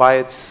material by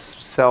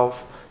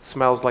itself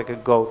smells like a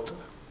goat,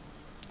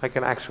 like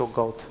an actual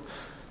goat.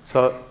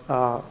 So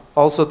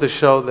also to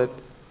show that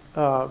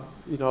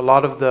you know, a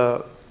lot of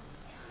the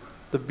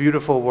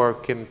beautiful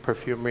work in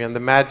perfumery and the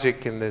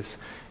magic in this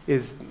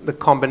is the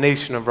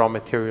combination of raw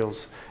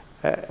materials,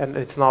 and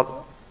it's not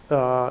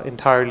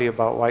entirely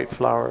about white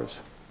flowers.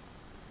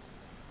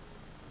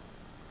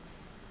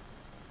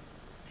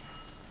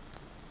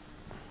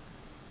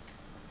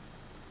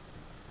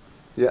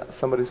 Yeah,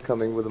 somebody's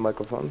coming with a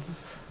microphone.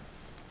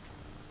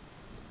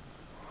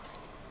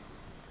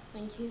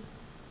 Thank you.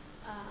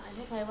 I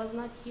hope I was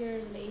not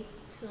here late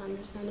to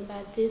understand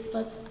about this,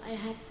 but I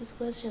have this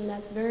question: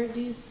 that where do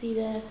you see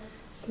the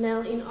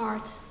smell in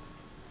art?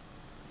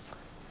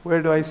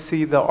 Where do I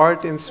see the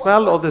art in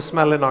smell or the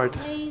smell in art?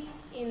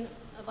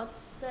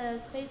 What's the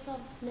space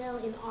of smell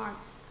in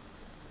art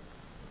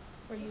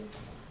for you?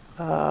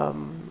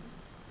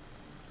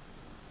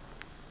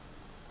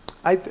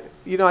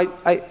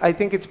 I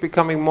think it's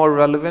becoming more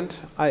relevant.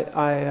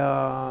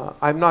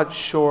 I'm not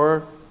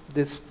sure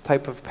this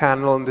type of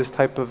panel and this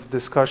type of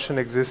discussion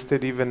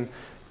existed even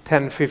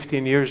 10,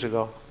 15 years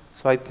ago.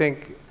 So I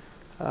think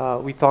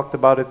we talked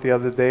about it the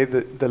other day,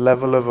 the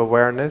level of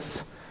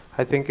awareness,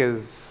 I think,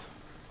 as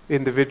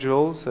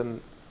individuals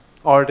and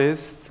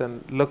artists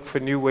and look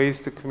for new ways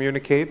to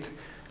communicate,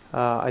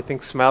 I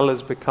think smell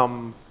has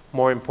become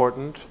more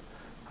important.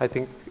 I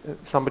think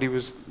somebody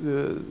was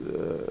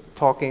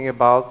talking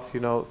about, you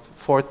know,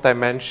 fourth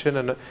dimension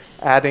and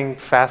adding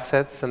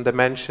facets and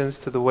dimensions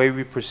to the way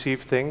we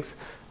perceive things.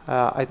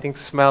 I think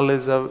smell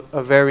is a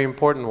very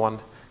important one,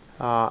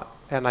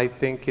 and I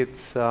think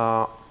it's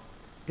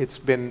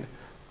been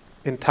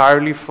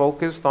entirely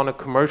focused on a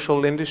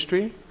commercial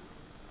industry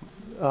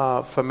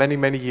for many,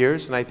 many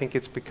years, and I think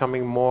it's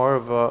becoming more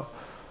of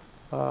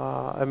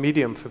a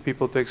medium for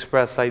people to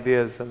express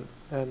ideas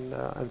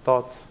and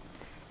thoughts.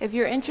 If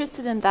you're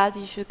interested in that,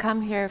 you should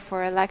come here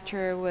for a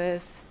lecture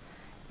with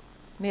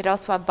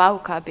Mirosław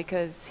Bałka,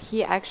 because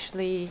he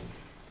actually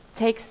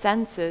takes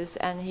senses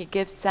and he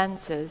gives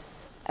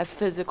senses a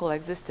physical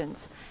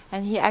existence.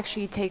 And he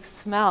actually takes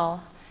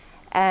smell,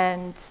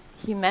 and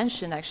he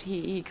mentioned,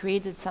 actually, he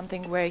created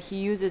something where he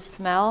uses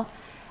smell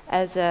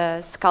as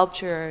a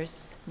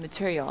sculpture's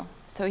material.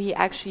 So he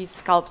actually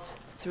sculpts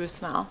through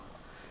smell.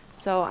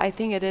 So I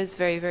think it is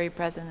very, very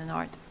present in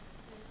art.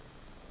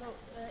 So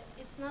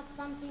it's not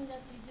something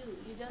that you do.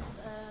 You just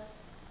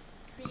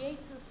create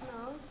the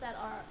smells that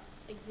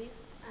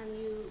exist, and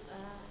you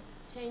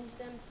change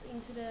them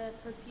into the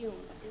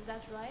perfumes. Is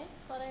that right?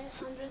 What I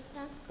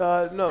understand?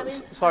 No, I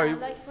mean, sorry.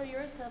 like for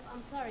yourself,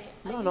 I'm sorry.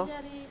 No, I no.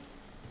 usually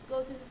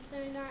go to the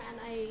seminar, and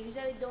I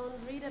usually don't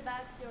read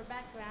about your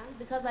background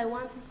because I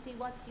want to see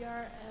what's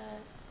your.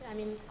 I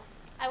mean,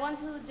 I want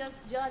to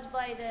just judge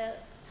by the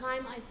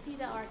time I see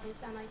the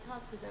artist and I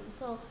talk to them.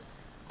 So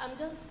I'm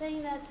just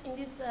saying that in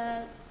this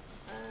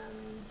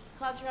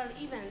cultural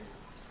event,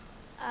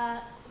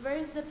 where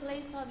is the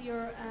place of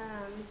your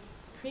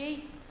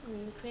creative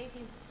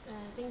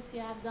things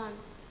you have done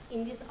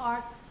in this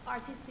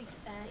artistic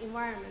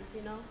environment,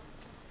 you know?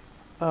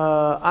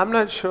 I'm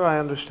not sure I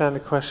understand the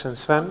question,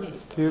 Sven. Okay,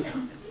 Do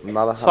you,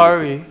 Not 100%.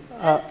 sorry.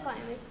 That's fine,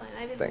 it's fine.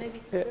 I will Thanks.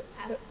 maybe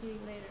ask you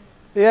later.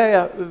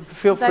 Yeah,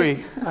 feel It's like-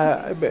 free.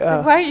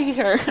 So why are you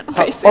here,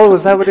 basically? Oh,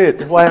 is that what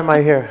it? Why am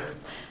I here?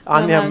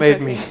 Anja no, I'm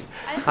made me. joking.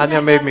 I think Anja I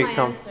made got me my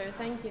come. answer.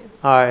 Thank you.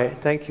 All right,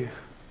 thank you.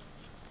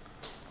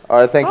 All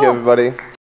right, thank you, everybody.